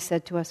 Swami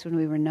said to us when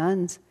we were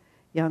nuns,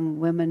 young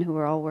women who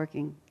were all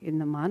working in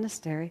the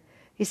monastery,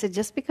 he said,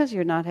 just because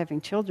you're not having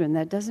children,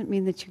 that doesn't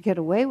mean that you get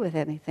away with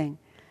anything.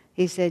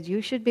 He said,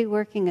 you should be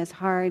working as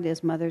hard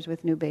as mothers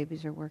with new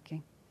babies are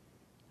working.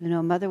 You know,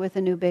 a mother with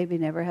a new baby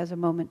never has a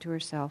moment to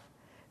herself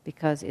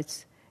because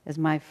it's, as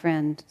my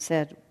friend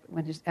said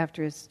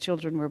after his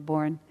children were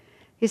born,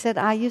 he said,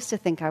 I used to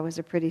think I was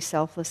a pretty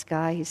selfless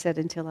guy, he said,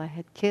 until I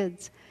had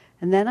kids.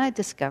 And then I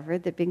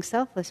discovered that being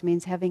selfless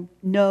means having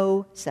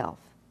no self.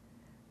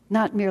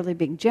 Not merely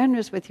being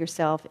generous with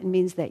yourself, it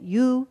means that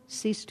you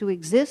cease to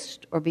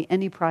exist or be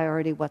any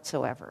priority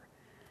whatsoever.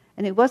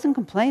 And he wasn't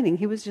complaining,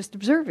 he was just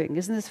observing.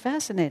 Isn't this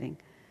fascinating?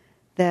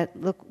 That,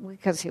 look,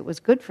 because it was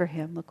good for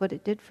him, look what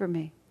it did for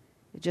me.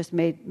 It just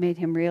made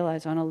him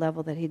realize on a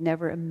level that he'd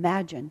never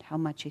imagined how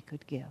much he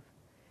could give.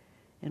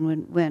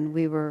 And when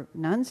we were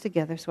nuns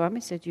together,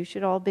 Swami said, you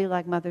should all be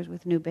like mothers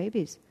with new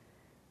babies.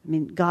 I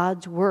mean,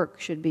 God's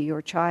work should be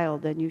your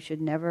child, and you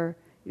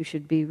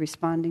should be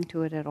responding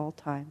to it at all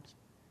times.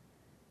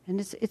 And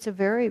it's a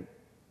very,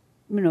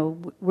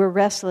 we're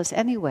restless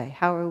anyway.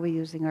 How are we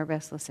using our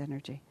restless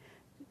energy?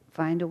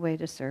 Find a way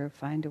to serve,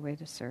 find a way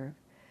to serve.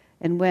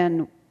 And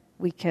when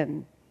we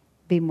can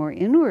be more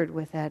inward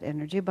with that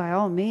energy, by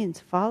all means,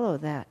 follow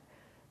that.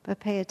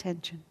 But pay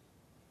attention.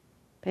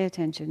 Pay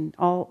attention.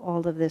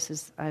 All of this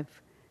is,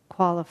 I've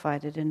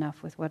qualified it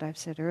enough with what I've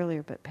said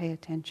earlier, but pay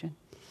attention.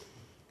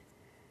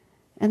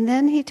 And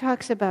then he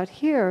talks about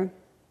here,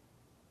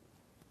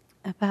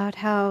 about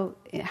how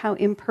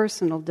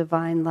impersonal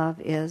divine love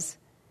is.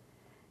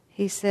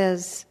 He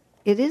says,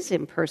 it is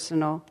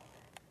impersonal,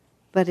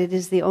 but it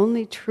is the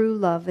only true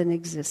love in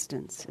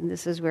existence. And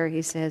this is where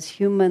he says,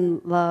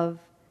 human love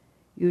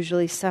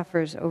usually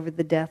suffers over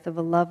the death of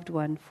a loved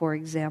one, for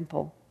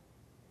example,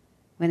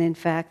 when in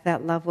fact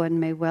that loved one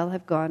may well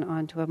have gone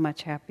on to a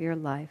much happier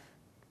life.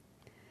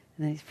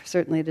 And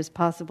certainly it is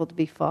possible to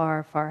be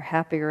far, far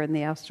happier in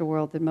the astral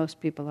world than most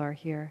people are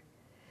here.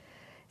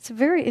 It's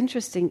very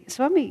interesting.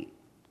 Swami,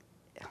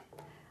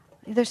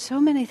 there's so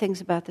many things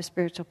about the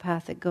spiritual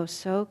path that go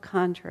so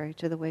contrary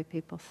to the way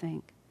people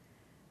think.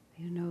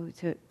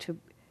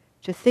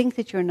 To think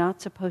that you're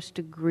not supposed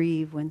to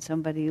grieve when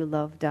somebody you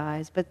love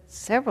dies. But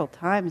several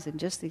times in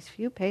just these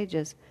few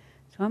pages,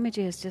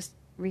 Swamiji has just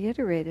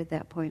reiterated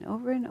that point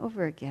over and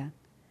over again.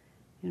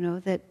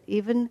 That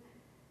even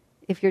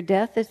if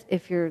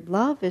your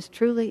love is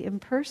truly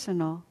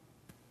impersonal,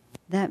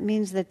 that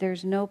means that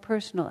there's no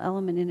personal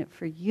element in it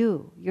for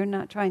you. You're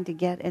not trying to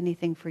get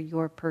anything for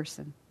your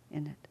person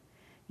in it.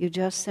 You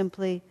just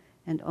simply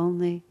and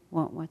only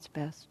want what's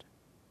best.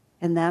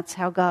 And that's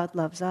how God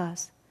loves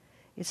us.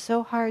 It's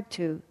so hard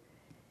to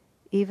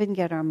even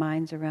get our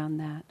minds around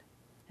that.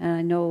 And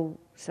I know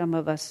some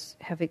of us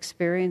have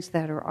experienced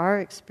that or are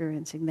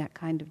experiencing that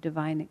kind of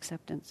divine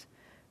acceptance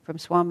from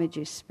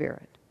Swamiji's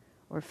spirit,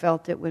 or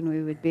felt it when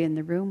we would be in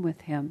the room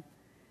with him.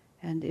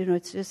 And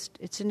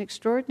it's an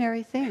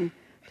extraordinary thing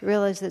to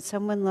realize that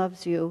someone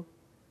loves you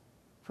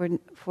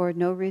for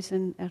no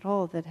reason at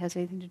all that has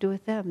anything to do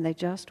with them. They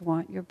just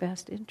want your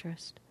best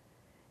interest.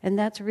 And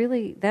that's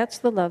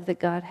the love that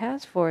God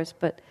has for us.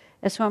 But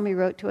as Swami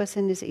wrote to us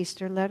in his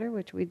Easter letter,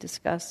 which we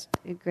discussed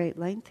at great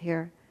length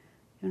here,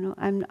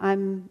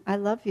 I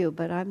love you,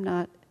 but I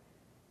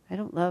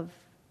don't love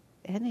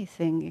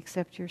anything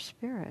except your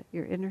spirit,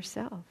 your inner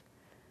self.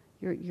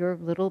 Your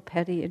little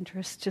petty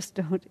interests just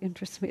don't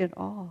interest me at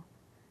all.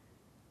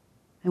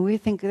 And we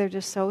think they're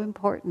just so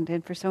important,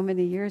 and for so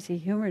many years he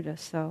humored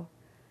us so.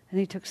 And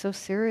he took so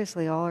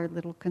seriously all our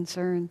little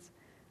concerns.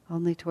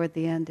 Only toward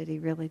the end did he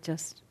really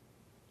just,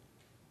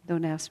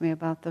 don't ask me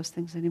about those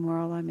things anymore.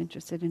 All I'm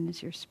interested in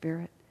is your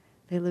spirit.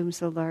 They loom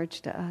so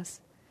large to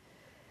us.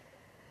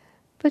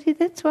 But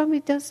that's why he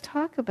does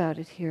talk about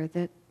it here,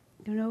 that,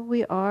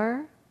 we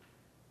are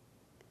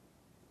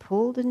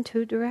pulled in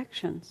two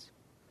directions.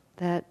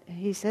 That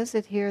he says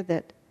it here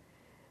that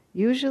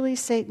usually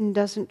Satan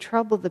doesn't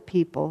trouble the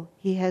people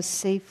he has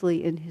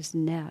safely in his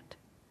net.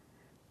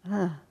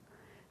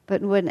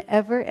 But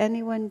whenever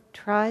anyone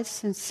tries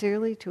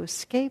sincerely to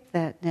escape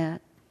that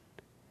net,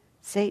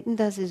 Satan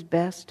does his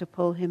best to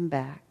pull him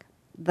back.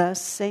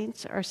 Thus,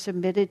 saints are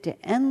submitted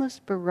to endless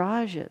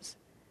barrages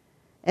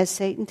as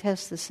Satan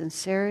tests the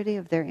sincerity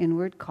of their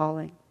inward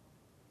calling.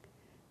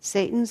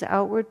 Satan's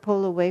outward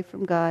pull away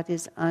from God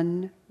is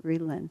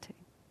unrelenting.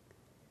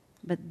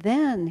 But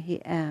then,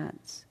 he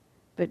adds,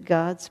 but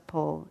God's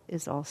pull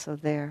is also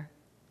there.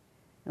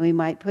 And we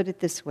might put it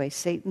this way: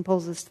 Satan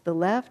pulls us to the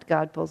left,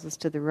 God pulls us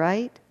to the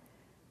right,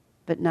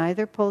 but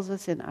neither pulls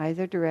us in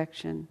either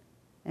direction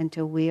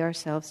until we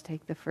ourselves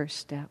take the first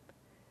step.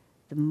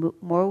 The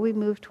more we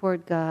move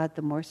toward God,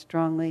 the more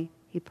strongly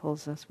he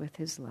pulls us with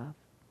his love.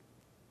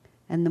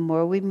 And the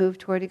more we move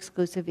toward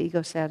exclusive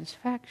ego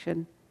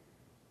satisfaction,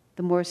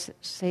 the more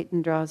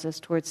Satan draws us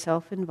toward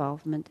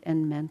self-involvement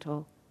and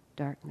mental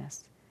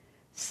darkness.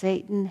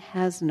 Satan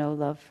has no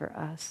love for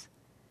us,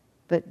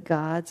 but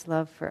God's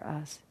love for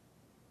us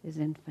is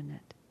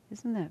infinite.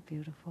 Isn't that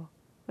beautiful?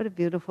 What a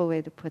beautiful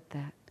way to put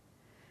that.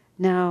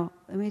 Now,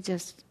 let me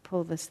just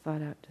pull this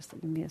thought out. Just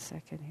give me a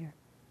second here.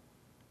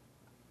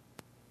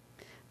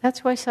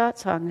 That's why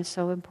satsang is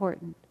so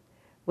important.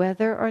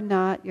 Whether or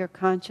not your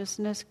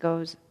consciousness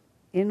goes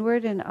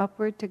inward and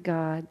upward to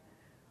God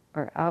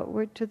or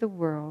outward to the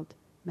world,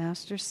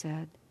 Master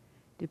said,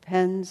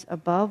 depends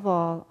above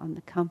all on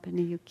the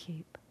company you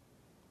keep.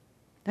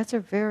 That's a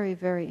very,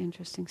 very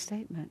interesting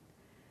statement.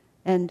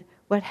 And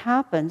what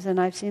happens, and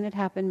I've seen it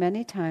happen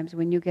many times,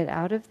 when you get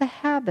out of the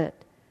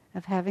habit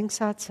of having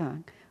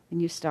satsang, when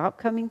you stop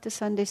coming to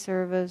Sunday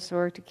service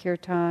or to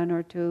kirtan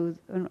or to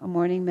a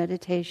morning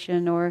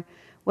meditation or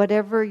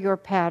whatever your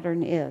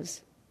pattern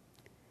is,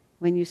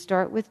 when you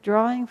start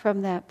withdrawing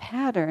from that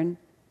pattern,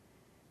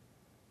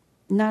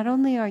 not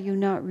only are you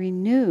not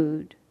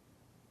renewed,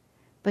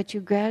 but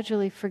you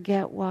gradually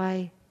forget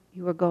why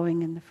you were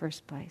going in the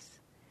first place.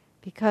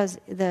 Because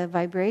the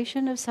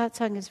vibration of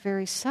satsang is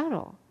very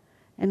subtle.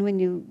 And when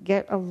you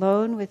get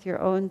alone with your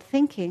own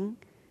thinking,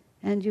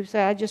 and you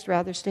say, I'd just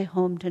rather stay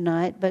home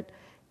tonight, but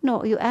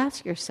no, you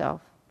ask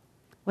yourself,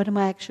 what am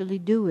I actually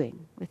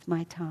doing with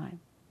my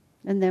time?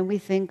 And then we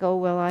think, oh,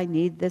 well, I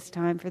need this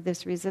time for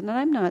this reason. And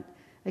I'm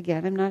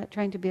not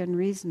trying to be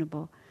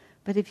unreasonable,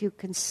 but if you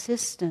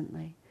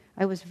consistently,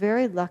 I was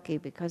very lucky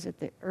because at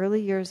the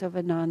early years of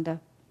Ananda,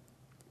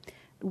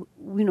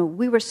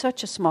 we were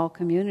such a small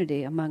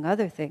community, among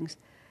other things,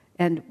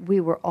 and we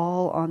were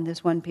all on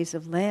this one piece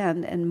of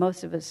land, and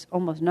most of us,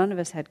 almost none of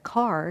us had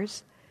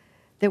cars.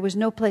 There was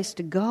no place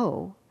to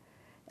go.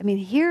 I mean,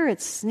 here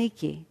it's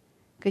sneaky,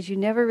 because you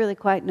never really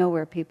quite know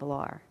where people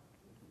are.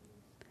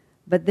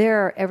 But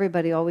there,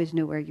 everybody always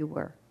knew where you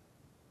were.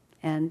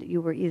 And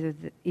you were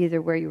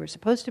either where you were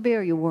supposed to be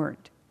or you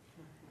weren't.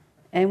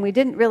 And we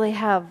didn't really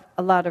have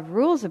a lot of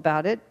rules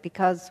about it,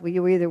 because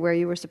you were either where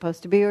you were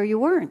supposed to be or you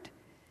weren't.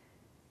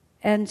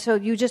 And so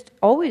you just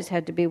always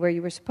had to be where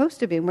you were supposed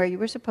to be. And where you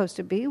were supposed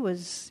to be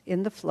was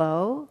in the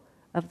flow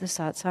of the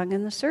satsang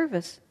and the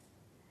service.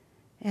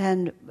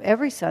 And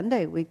every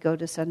Sunday we'd go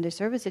to Sunday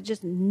service. It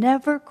just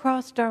never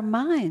crossed our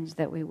minds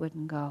that we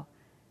wouldn't go.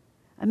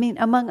 I mean,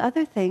 among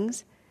other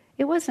things,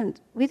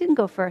 we didn't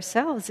go for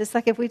ourselves. It's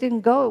like if we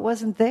didn't go, it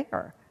wasn't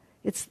there.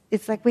 It's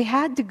like we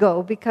had to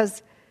go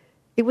because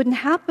it wouldn't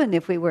happen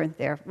if we weren't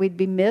there. We'd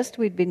be missed,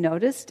 we'd be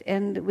noticed,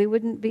 and we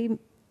wouldn't be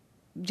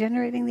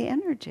generating the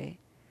energy.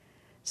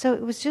 So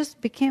it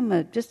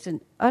became just an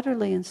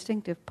utterly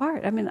instinctive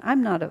part. I mean,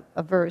 I'm not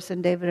averse,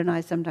 and David and I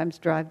sometimes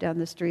drive down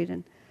the street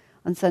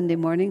on Sunday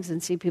mornings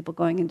and see people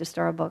going into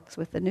Starbucks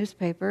with the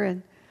newspaper,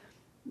 and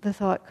the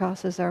thought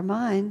crosses our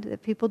mind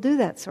that people do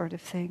that sort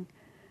of thing.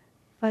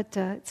 But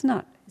it's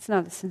not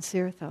a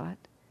sincere thought.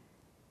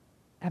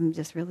 I'm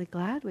just really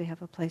glad we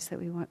have a place that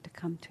we want to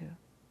come to.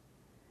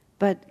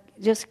 But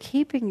just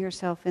keeping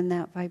yourself in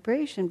that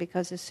vibration,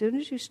 because as soon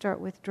as you start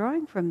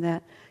withdrawing from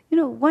that,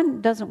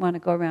 one doesn't want to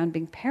go around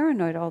being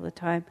paranoid all the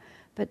time,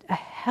 but a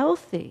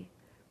healthy,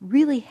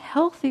 really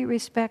healthy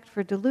respect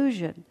for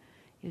delusion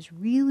is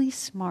really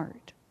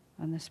smart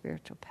on the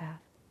spiritual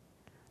path.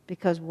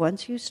 Because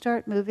once you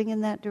start moving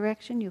in that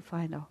direction, you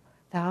find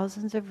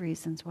thousands of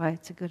reasons why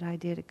it's a good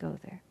idea to go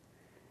there.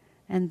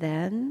 And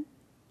then,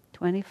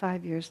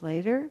 25 years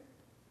later,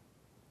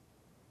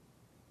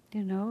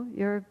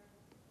 you're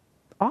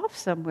off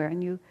somewhere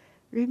and you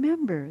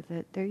remember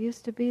that there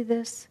used to be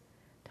this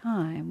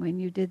time when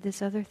you did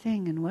this other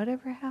thing, and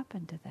whatever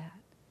happened to that?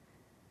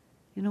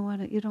 You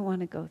don't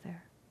want to go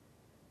there.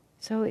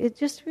 So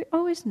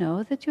always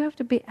know that you have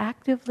to be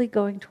actively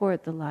going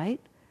toward the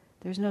light.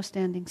 There's no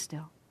standing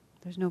still.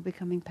 There's no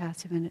becoming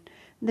passive in it.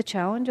 And the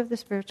challenge of the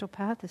spiritual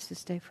path is to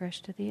stay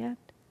fresh to the end.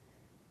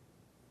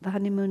 The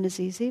honeymoon is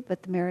easy,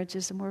 but the marriage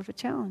is more of a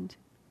challenge.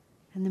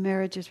 And the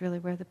marriage is really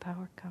where the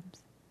power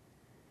comes.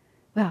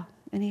 Well,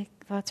 any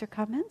thoughts or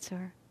comments,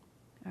 or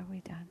are we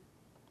done?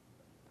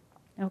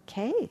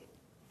 Okay.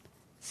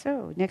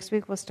 So next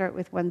week we'll start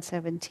with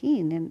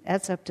 117, and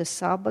that's up to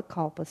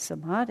Sabbakalpa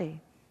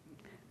Samadhi.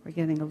 We're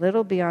getting a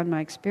little beyond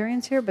my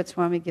experience here, but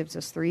Swami gives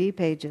us 3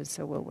 pages,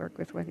 so we'll work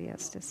with what he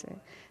has to say.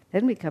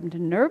 Then we come to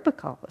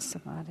Nirvikalpa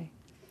Samadhi.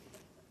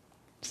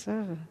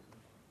 So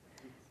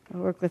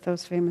we'll work with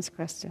those famous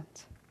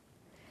questions.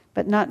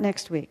 But not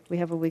next week. We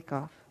have a week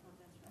off.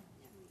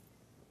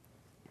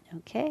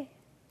 Okay.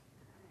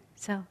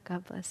 So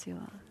God bless you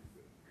all.